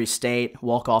Missouri State,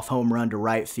 walk-off home run to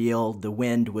right field. The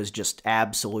wind was just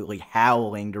absolutely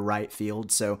howling to right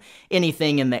field, so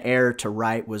anything in the air to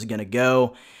right was going to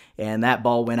go, and that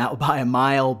ball went out by a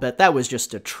mile, but that was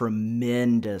just a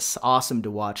tremendous,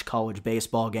 awesome-to-watch college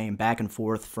baseball game, back and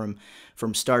forth from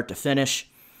start to finish.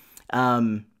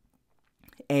 And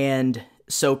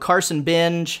so Carson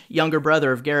Benge, younger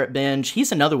brother of Garrett Benge,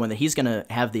 he's another one that he's going to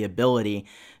have the ability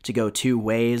to go two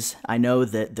ways. I know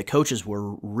that the coaches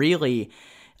were really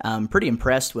pretty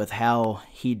impressed with how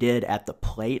he did at the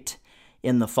plate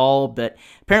in the fall, but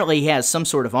apparently he has some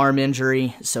sort of arm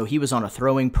injury, so he was on a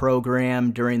throwing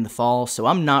program during the fall, so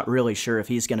I'm not really sure if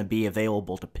he's going to be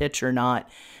available to pitch or not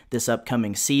this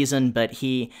upcoming season, but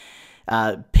he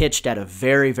pitched at a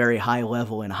very, very high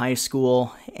level in high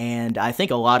school, and I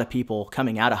think a lot of people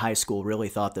coming out of high school really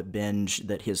thought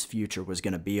that his future was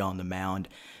going to be on the mound.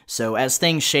 So as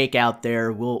things shake out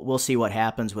there, we'll see what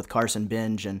happens with Carson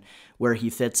Benge and where he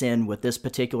fits in with this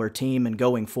particular team and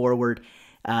going forward.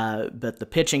 But the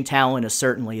pitching talent is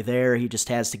certainly there. He just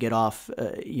has to get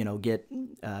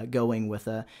going with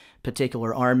a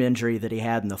particular arm injury that he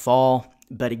had in the fall.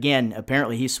 But again,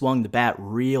 apparently he swung the bat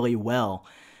really well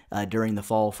during the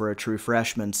fall for a true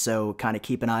freshman, so kind of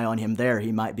keep an eye on him there.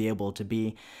 He might be able to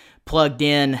be plugged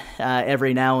in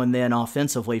every now and then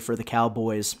offensively for the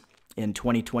Cowboys in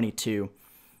 2022.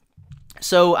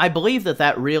 So I believe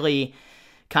that really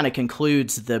kind of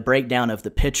concludes the breakdown of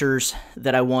the pitchers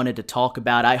that I wanted to talk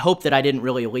about. I hope that I didn't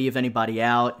really leave anybody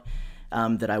out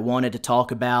that I wanted to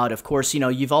talk about. Of course,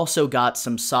 you've also got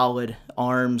some solid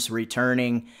arms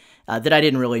returning that I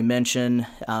didn't really mention.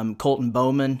 Colton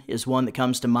Bowman is one that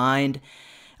comes to mind.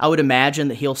 I would imagine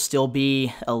that he'll still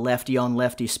be a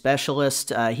lefty-on-lefty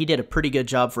specialist. He did a pretty good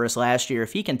job for us last year.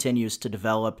 If he continues to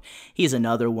develop, he's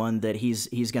another one that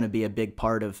he's going to be a big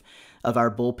part of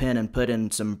our bullpen and put in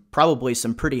probably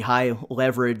some pretty high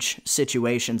leverage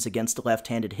situations against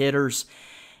left-handed hitters.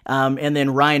 And then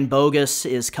Ryan Bogus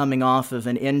is coming off of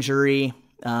an injury.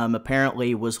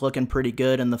 Apparently was looking pretty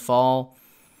good in the fall.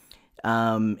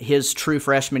 His true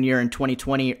freshman year in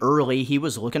 2020 early, he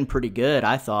was looking pretty good,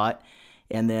 I thought.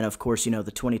 And then, of course, the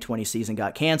 2020 season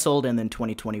got canceled, and then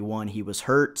 2021 he was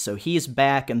hurt. So he's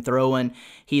back and throwing.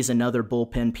 He's another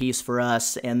bullpen piece for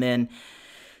us. And then,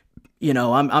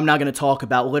 I'm not going to talk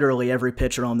about literally every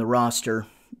pitcher on the roster,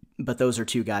 but those are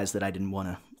two guys that I didn't want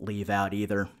to leave out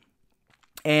either.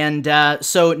 And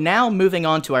so now moving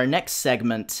on to our next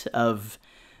segment of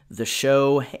the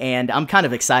show, and I'm kind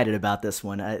of excited about this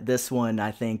one. This one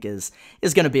I think is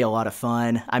going to be a lot of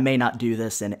fun. I may not do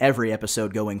this in every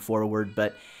episode going forward,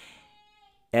 but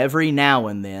every now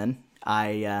and then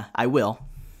I will.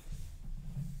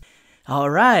 All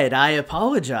right, I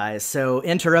apologize. So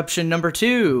interruption number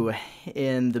 2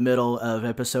 in the middle of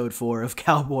episode 4 of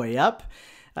Cowboy Up.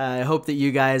 I hope that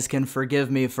you guys can forgive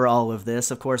me for all of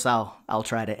this. Of course, I'll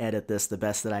try to edit this the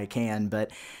best that I can,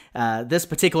 but this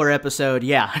particular episode,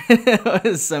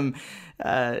 was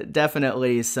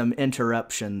definitely some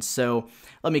interruptions. So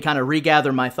let me kind of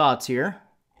regather my thoughts here.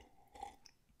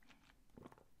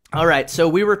 All right, so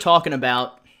we were talking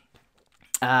about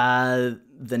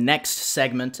the next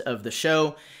segment of the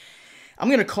show. I'm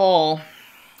going to call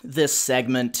this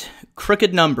segment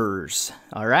Crooked Numbers.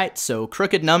 All right, so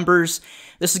Crooked Numbers.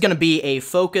 This is going to be a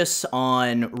focus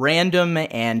on random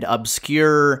and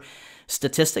obscure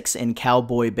statistics in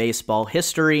Cowboy baseball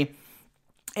history.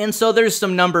 And so there's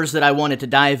some numbers that I wanted to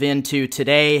dive into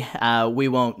today. We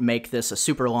won't make this a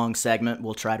super long segment.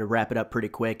 We'll try to wrap it up pretty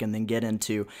quick and then get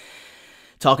into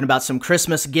talking about some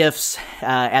Christmas gifts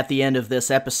at the end of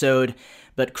this episode.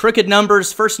 But crooked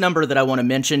numbers, first number that I want to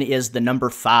mention is the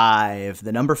number 5.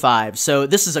 The number 5. So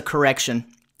this is a correction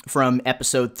from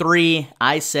episode 3.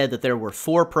 I said that there were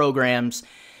 4 programs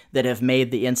that have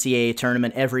made the NCAA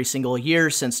tournament every single year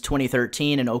since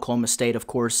 2013, and Oklahoma State, of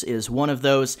course, is one of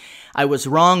those. I was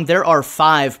wrong. There are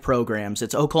 5 programs.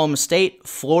 It's Oklahoma State,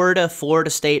 Florida,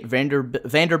 Florida State,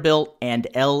 Vanderbilt, and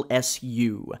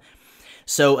LSU.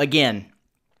 So again,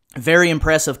 very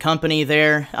impressive company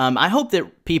there. I hope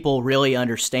that people really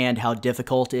understand how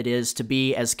difficult it is to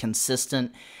be as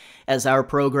consistent as our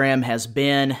program has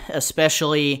been,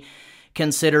 especially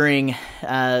considering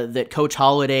that Coach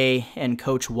Holliday and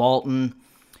Coach Walton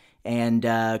and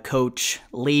Coach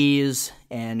Lees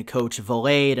and Coach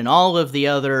Valade and all of the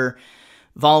other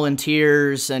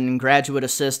volunteers and graduate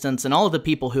assistants and all of the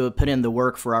people who have put in the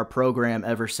work for our program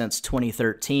ever since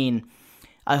 2013,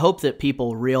 I hope that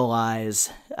people realize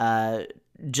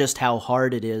just how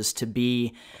hard it is to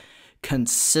be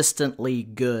consistently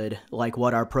good like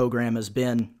what our program has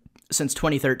been since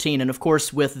 2013. And of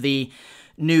course, with the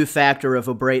new factor of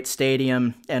O'Brate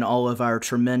Stadium and all of our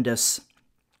tremendous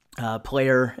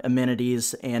player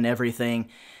amenities and everything,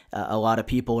 a lot of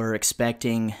people are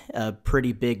expecting a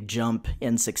pretty big jump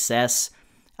in success.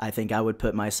 I think I would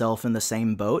put myself in the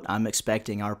same boat. I'm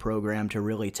expecting our program to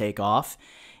really take off.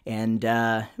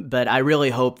 But I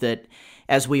really hope that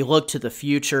as we look to the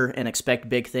future and expect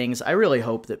big things, I really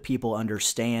hope that people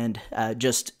understand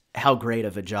just how great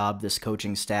of a job this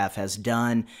coaching staff has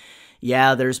done.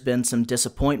 Yeah, there's been some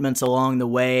disappointments along the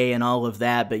way and all of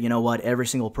that, but you know what? Every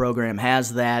single program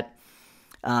has that.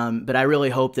 But I really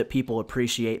hope that people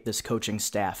appreciate this coaching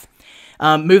staff.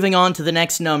 Moving on to the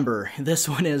next number. This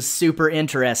one is super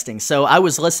interesting. So I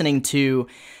was listening to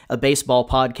a baseball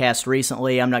podcast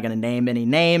recently. I'm not going to name any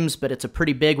names, but it's a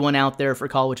pretty big one out there for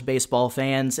college baseball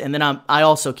fans. And then I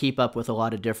also keep up with a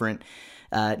lot of different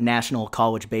national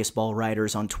college baseball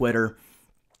writers on Twitter.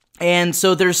 And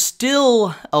so there's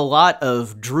still a lot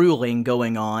of drooling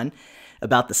going on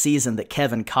about the season that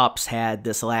Kevin Kopps had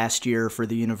this last year for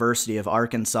the University of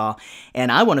Arkansas.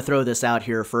 And I want to throw this out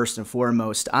here first and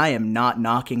foremost. I am not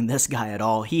knocking this guy at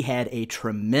all. He had a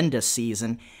tremendous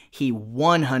season. He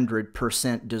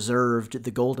 100% deserved the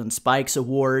Golden Spikes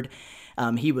Award.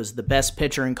 He was the best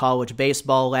pitcher in college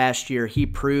baseball last year. He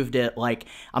proved it. Like,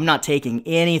 I'm not taking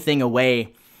anything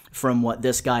away from what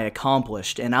this guy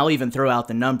accomplished. And I'll even throw out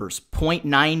the numbers.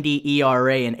 .90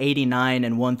 ERA and 89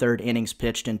 1/3 innings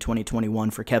pitched in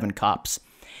 2021 for Kevin Kopps.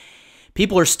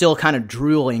 People are still kind of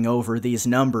drooling over these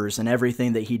numbers and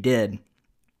everything that he did.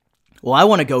 Well, I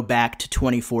want to go back to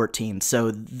 2014.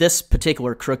 So this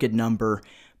particular crooked number,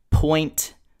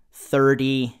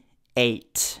 .38.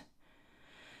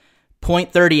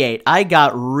 .38. I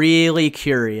got really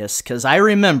curious because I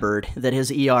remembered that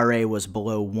his ERA was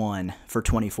below 1 for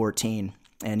 2014.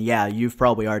 And yeah, you've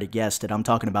probably already guessed it. I'm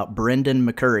talking about Brendan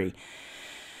McCurry.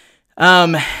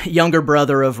 Younger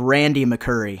brother of Randy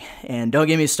McCurry. And don't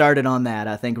get me started on that.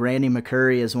 I think Randy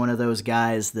McCurry is one of those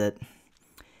guys that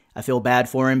I feel bad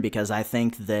for him because I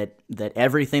think that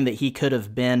everything that he could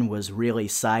have been was really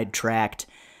sidetracked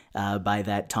by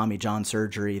that Tommy John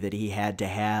surgery that he had to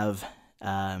have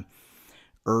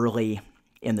early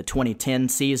in the 2010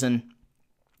 season.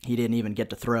 He didn't even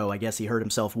get to throw. I guess he hurt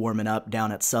himself warming up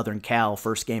down at Southern Cal,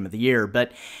 first game of the year.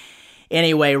 But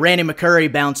anyway, Randy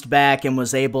McCurry bounced back and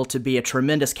was able to be a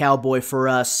tremendous Cowboy for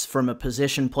us from a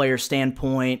position player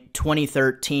standpoint.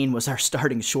 2013 was our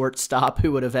starting shortstop.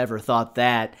 Who would have ever thought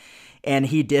that? And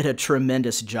he did a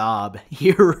tremendous job.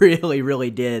 He really, really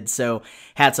did. So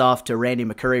hats off to Randy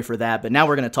McCurry for that. But now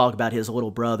we're going to talk about his little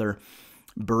brother,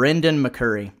 Brendan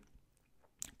McCurry.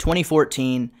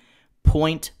 2014,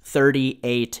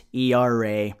 .38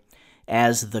 ERA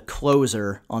as the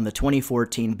closer on the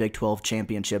 2014 Big 12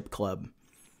 Championship Club.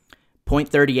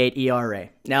 .38 ERA.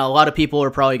 Now, a lot of people are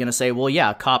probably going to say, well,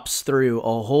 yeah, Kopps threw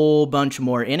a whole bunch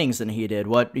more innings than he did.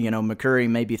 McCurry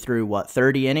maybe threw,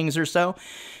 30 innings or so?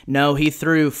 No, he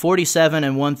threw 47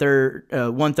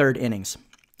 1/3 innings.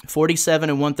 47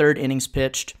 1/3 innings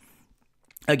pitched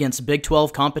against Big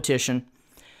 12 competition.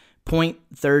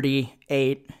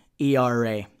 .38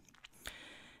 ERA.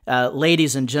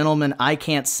 Ladies and gentlemen, I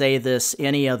can't say this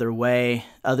any other way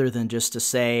other than just to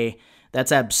say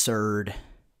that's absurd.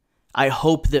 I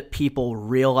hope that people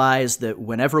realize that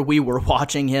whenever we were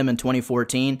watching him in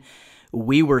 2014,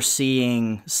 we were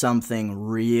seeing something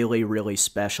really, really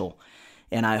special.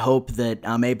 And I hope that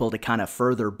I'm able to kind of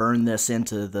further burn this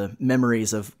into the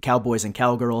memories of cowboys and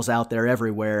cowgirls out there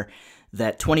everywhere,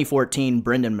 that 2014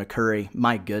 Brendan McCurry,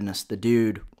 my goodness, the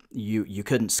dude, you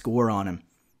couldn't score on him.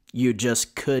 You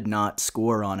just could not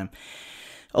score on him.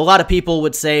 A lot of people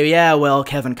would say, yeah, well,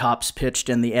 Kevin Kopps pitched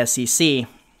in the SEC.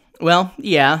 Well,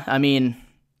 yeah, I mean,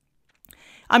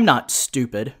 I'm not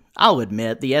stupid. I'll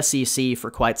admit the SEC for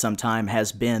quite some time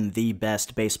has been the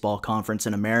best baseball conference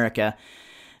in America.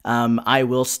 I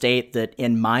will state that,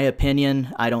 in my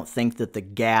opinion, I don't think that the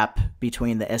gap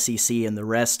between the SEC and the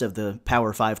rest of the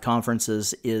Power 5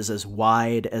 conferences is as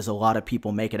wide as a lot of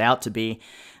people make it out to be.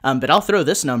 But I'll throw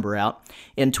this number out.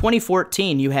 In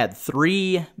 2014, you had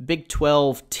 3 Big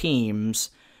 12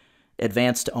 teams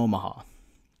advance to Omaha.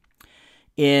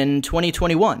 In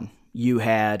 2021, you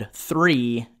had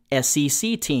 3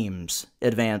 SEC teams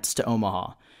advance to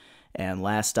Omaha. And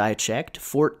last I checked,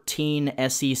 14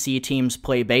 SEC teams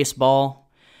play baseball.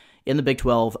 In the Big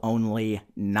 12, only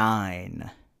 9.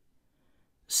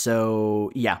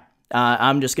 So, yeah,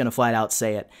 I'm just going to flat out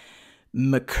say it.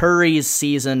 McCurry's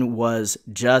season was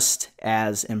just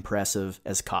as impressive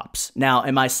as Kopps. Now,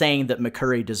 am I saying that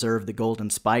McCurry deserved the Golden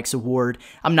Spikes Award?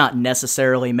 I'm not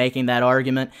necessarily making that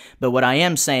argument, but what I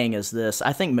am saying is this.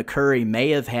 I think McCurry may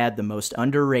have had the most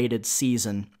underrated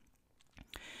season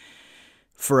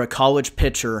for a college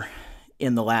pitcher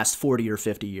in the last 40 or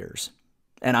 50 years.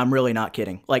 And I'm really not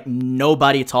kidding. Like,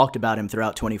 nobody talked about him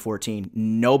throughout 2014.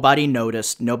 Nobody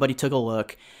noticed. Nobody took a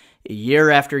look. Year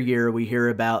after year, we hear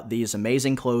about these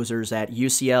amazing closers at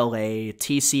UCLA,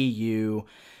 TCU,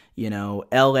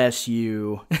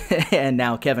 LSU, and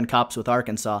now Kevin Kopps with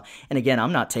Arkansas. And again,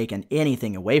 I'm not taking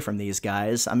anything away from these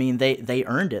guys. I mean, they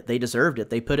earned it. They deserved it.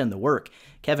 They put in the work.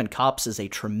 Kevin Kopps is a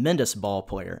tremendous ball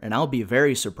player, and I'll be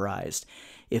very surprised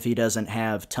if he doesn't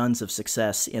have tons of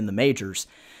success in the majors.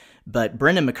 But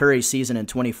Brendan McCurry's season in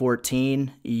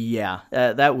 2014,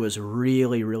 that was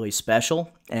really, really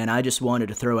special. And I just wanted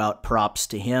to throw out props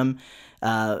to him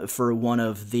for one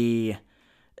of the...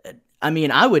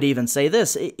 I would even say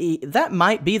this. That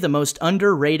might be the most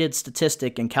underrated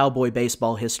statistic in Cowboy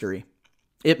baseball history.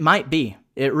 It might be.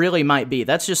 It really might be.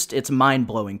 It's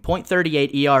mind-blowing.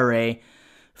 .38 ERA,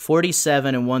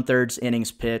 47 1/3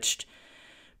 innings pitched,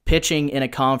 pitching in a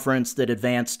conference that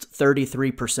advanced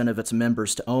 33% of its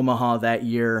members to Omaha that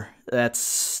year.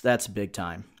 That's big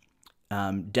time.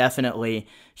 Definitely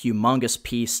humongous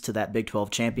piece to that Big 12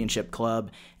 championship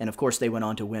club. And of course, they went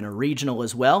on to win a regional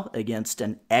as well against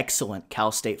an excellent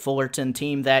Cal State Fullerton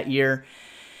team that year.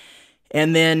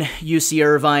 And then UC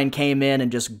Irvine came in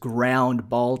and just ground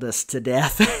Baldus to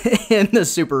death in the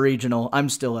Super Regional. I'm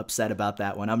still upset about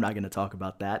that one. I'm not going to talk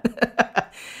about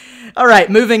that. All right,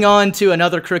 moving on to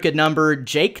another crooked number.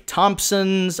 Jake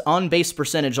Thompson's on-base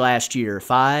percentage last year,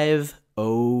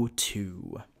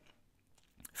 502.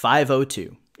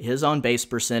 502. His on-base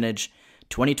percentage,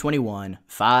 2021,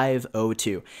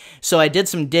 502. So I did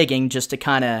some digging just to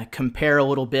kind of compare a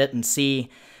little bit and see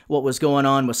what was going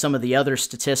on with some of the other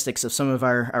statistics of some of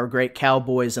our great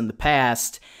Cowboys in the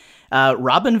past.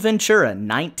 Robin Ventura,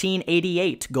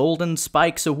 1988 Golden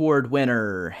Spikes Award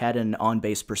winner, had an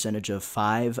on-base percentage of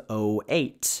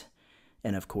 508.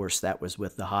 And of course, that was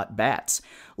with the Hot Bats.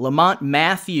 Lamont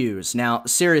Matthews. Now,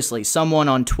 seriously, someone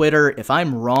on Twitter, if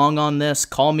I'm wrong on this,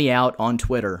 call me out on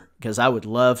Twitter, because I would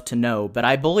love to know. But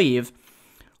I believe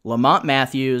Lamont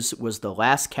Matthews was the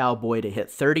last Cowboy to hit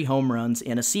 30 home runs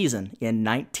in a season in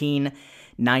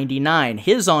 1999.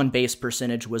 His on-base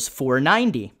percentage was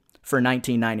 490 for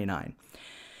 1999.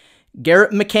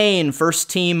 Garrett McCain,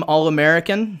 first-team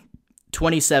All-American,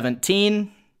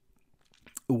 2017.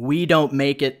 We don't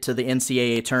make it to the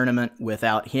NCAA tournament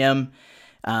without him.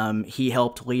 He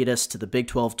helped lead us to the Big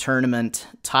 12 tournament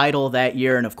title that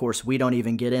year, and of course, we don't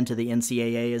even get into the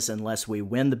NCAAs unless we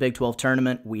win the Big 12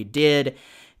 tournament. We did.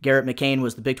 Garrett McCain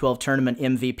was the Big 12 tournament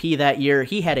MVP that year.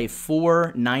 He had a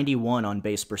 491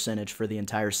 on-base percentage for the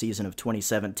entire season of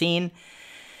 2017.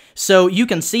 So you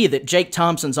can see that Jake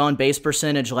Thompson's on-base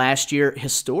percentage last year,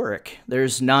 historic.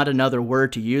 There's not another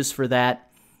word to use for that.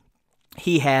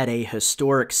 He had a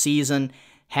historic season.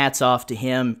 Hats off to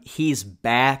him. He's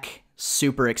back.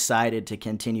 Super excited to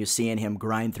continue seeing him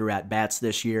grind through at-bats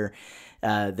this year.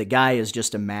 The guy is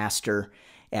just a master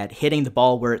at hitting the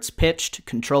ball where it's pitched,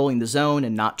 controlling the zone,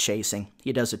 and not chasing.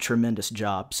 He does a tremendous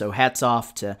job. So hats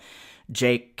off to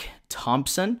Jake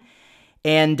Thompson.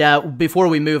 And before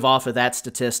we move off of that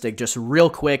statistic, just real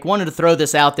quick, wanted to throw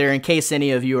this out there in case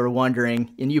any of you are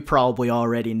wondering, and you probably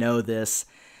already know this.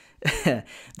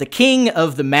 The king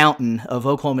of the mountain of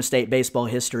Oklahoma State baseball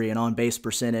history and on-base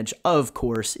percentage, of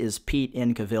course, is Pete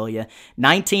Incaviglia.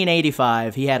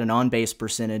 1985, he had an on-base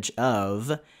percentage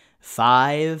of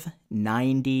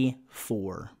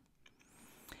 594.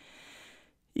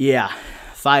 Yeah,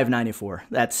 594.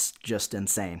 That's just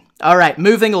insane. All right,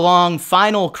 moving along,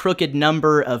 final crooked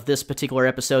number of this particular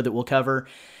episode that we'll cover.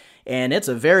 And it's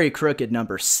a very crooked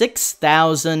number,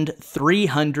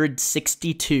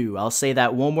 6,362. I'll say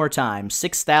that one more time,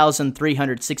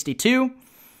 6,362.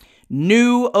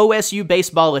 New OSU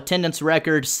baseball attendance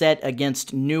record set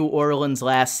against New Orleans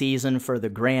last season for the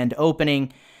grand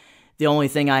opening. The only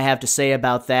thing I have to say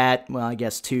about that, well, I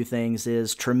guess two things,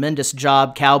 is tremendous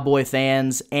job, Cowboy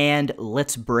fans, and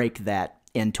let's break that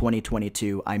in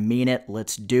 2022. I mean it.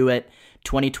 Let's do it.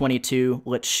 2022,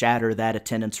 let's shatter that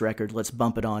attendance record. Let's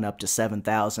bump it on up to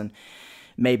 7,000.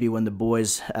 Maybe when the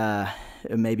boys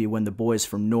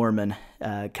from Norman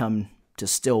come to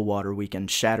Stillwater, we can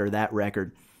shatter that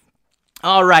record.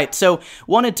 All right, so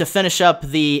wanted to finish up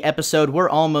the episode. We're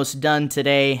almost done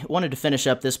today. Wanted to finish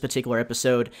up this particular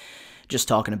episode just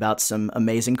talking about some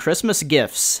amazing Christmas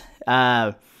gifts.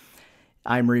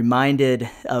 I'm reminded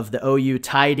of the OU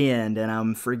tight end, and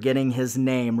I'm forgetting his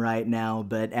name right now,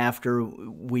 but after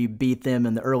we beat them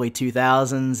in the early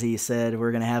 2000s, he said,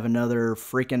 we're going to have another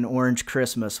freaking orange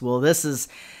Christmas. Well, this is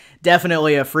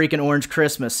definitely a freaking orange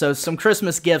Christmas. So some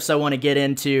Christmas gifts I want to get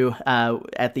into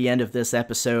at the end of this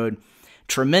episode.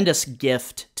 Tremendous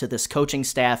gift to this coaching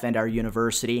staff and our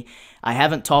university. I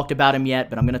haven't talked about him yet,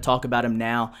 but I'm going to talk about him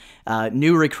now.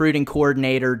 New recruiting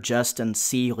coordinator Justin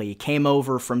Seeley came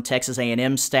over from Texas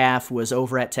A&M staff, was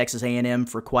over at Texas A&M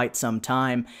for quite some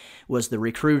time, was the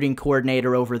recruiting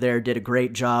coordinator over there, did a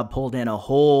great job, pulled in a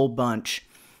whole bunch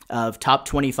of top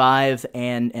 25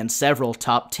 and several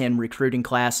top 10 recruiting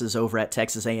classes over at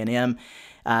Texas A&M.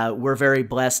 We're very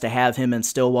blessed to have him in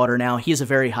Stillwater now. He's a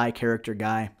very high character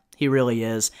guy. He really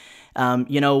is.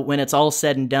 When it's all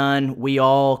said and done, we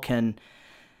all can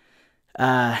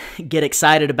get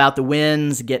excited about the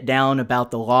wins, get down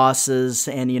about the losses,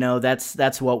 and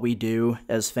that's what we do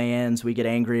as fans. We get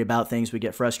angry about things, we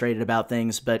get frustrated about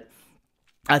things, but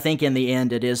I think in the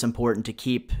end it is important to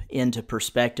keep into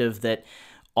perspective that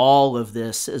all of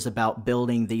this is about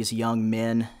building these young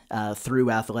men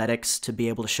through athletics to be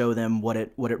able to show them what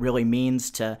it really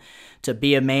means to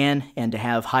be a man and to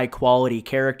have high quality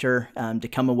character, to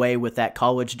come away with that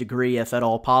college degree if at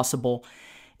all possible,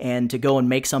 and to go and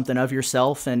make something of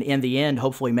yourself, and in the end,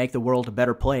 hopefully make the world a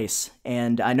better place.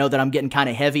 And I know that I'm getting kind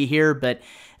of heavy here, but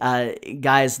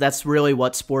guys, that's really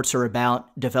what sports are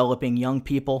about, developing young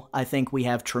people. I think we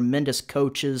have tremendous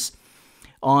coaches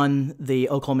on the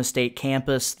Oklahoma State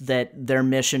campus that their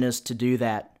mission is to do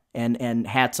that, and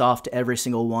hats off to every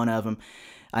single one of them.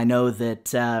 I know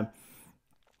that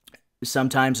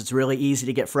sometimes it's really easy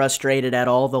to get frustrated at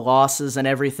all the losses and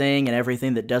everything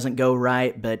that doesn't go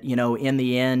right. But, in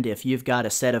the end, if you've got a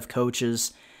set of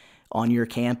coaches on your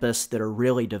campus that are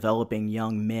really developing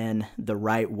young men the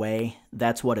right way,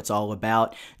 that's what it's all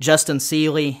about. Justin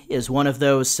Seeley is one of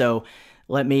those. So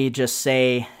let me just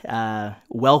say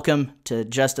welcome to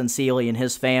Justin Seeley and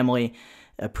his family.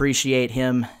 Appreciate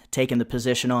him taking the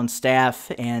position on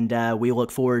staff, and we look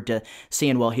forward to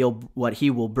seeing what he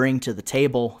will bring to the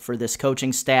table for this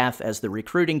coaching staff as the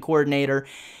recruiting coordinator.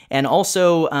 And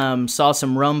also saw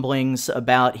some rumblings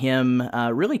about him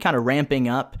really kind of ramping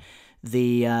up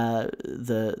the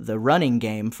running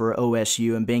game for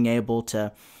OSU and being able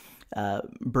to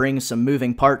bring some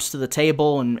moving parts to the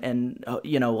table. And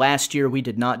last year we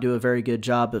did not do a very good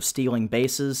job of stealing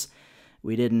bases.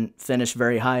 We didn't finish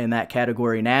very high in that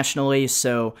category nationally,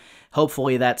 so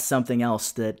hopefully that's something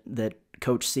else that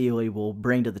Coach Seeley will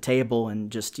bring to the table and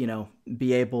just,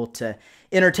 be able to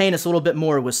entertain us a little bit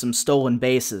more with some stolen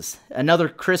bases. Another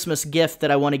Christmas gift that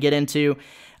I want to get into,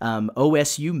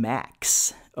 OSU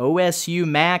Max. OSU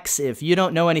Max, if you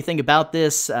don't know anything about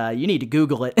this, you need to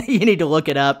Google it. You need to look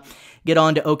it up. Get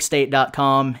on to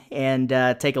oakstate.com and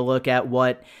take a look at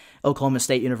what Oklahoma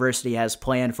State University has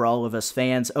planned for all of us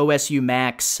fans. OSU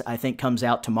Max, I think, comes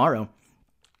out tomorrow.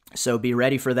 So be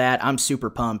ready for that. I'm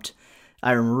super pumped.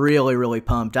 I'm really, really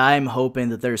pumped. I'm hoping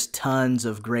that there's tons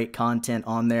of great content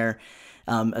on there,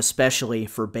 especially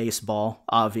for baseball,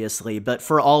 obviously. But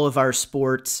for all of our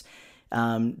sports,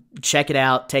 check it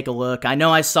out. Take a look. I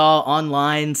know I saw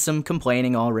online some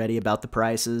complaining already about the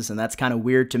prices, and that's kind of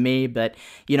weird to me. But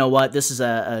you know what? This is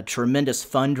a tremendous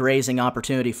fundraising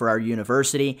opportunity for our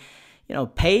university.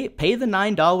 Pay the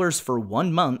 $9 for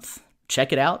 1 month.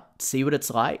 Check it out. See what it's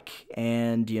like.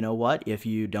 And you know what? If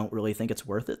you don't really think it's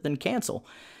worth it, then cancel.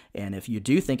 And if you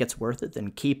do think it's worth it,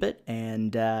 then keep it.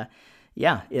 And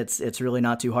it's really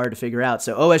not too hard to figure out.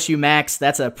 So OSU Max,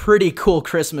 that's a pretty cool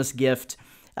Christmas gift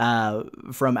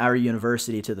from our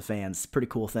university to the fans. Pretty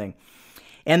cool thing.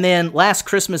 And then last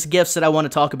Christmas gifts that I want to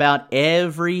talk about,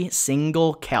 every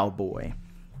single Cowboy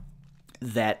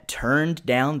that turned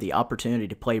down the opportunity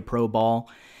to play pro ball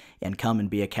and come and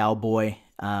be a Cowboy,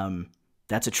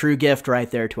 that's a true gift right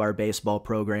there to our baseball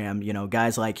program.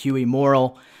 Guys like Huey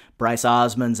Morrill, Bryce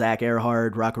Osmond, Zach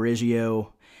Earhart, Rock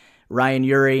Riggio, Ryan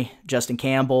Urey, Justin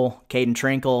Campbell, Caden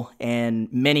Trinkle, and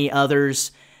many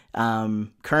others.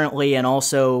 Currently and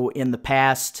also in the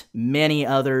past, many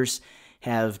others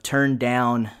have turned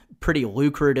down pretty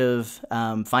lucrative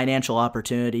financial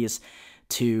opportunities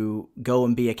to go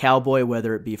and be a Cowboy,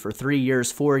 whether it be for 3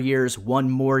 years, 4 years, 1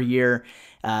 more year.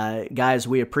 Guys,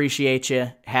 we appreciate you.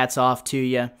 Hats off to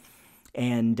you.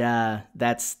 And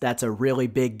that's a really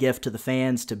big gift to the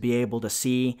fans to be able to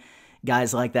see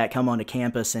guys like that come onto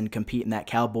campus and compete in that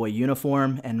Cowboy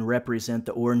uniform and represent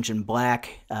the orange and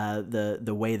black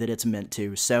the way that it's meant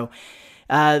to. So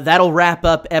that'll wrap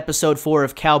up episode 4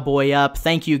 of Cowboy Up.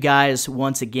 Thank you guys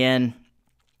once again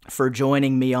for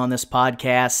joining me on this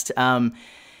podcast.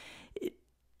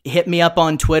 Hit me up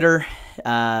on Twitter,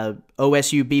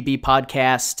 OSUBB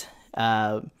Podcast,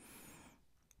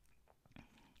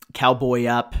 Cowboy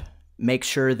Up. Make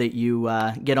sure that you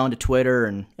get onto Twitter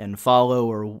and follow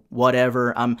or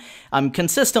whatever. I'm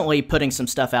consistently putting some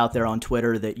stuff out there on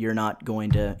Twitter that you're not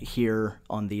going to hear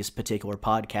on these particular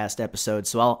podcast episodes.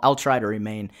 So I'll try to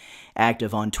remain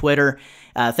active on Twitter.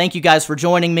 Thank you guys for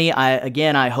joining me.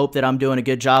 I hope that I'm doing a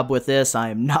good job with this. I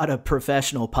am not a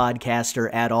professional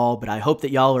podcaster at all, but I hope that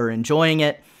y'all are enjoying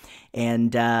it.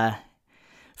 And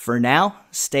for now,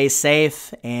 stay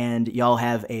safe and y'all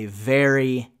have a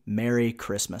very Merry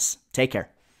Christmas. Take care.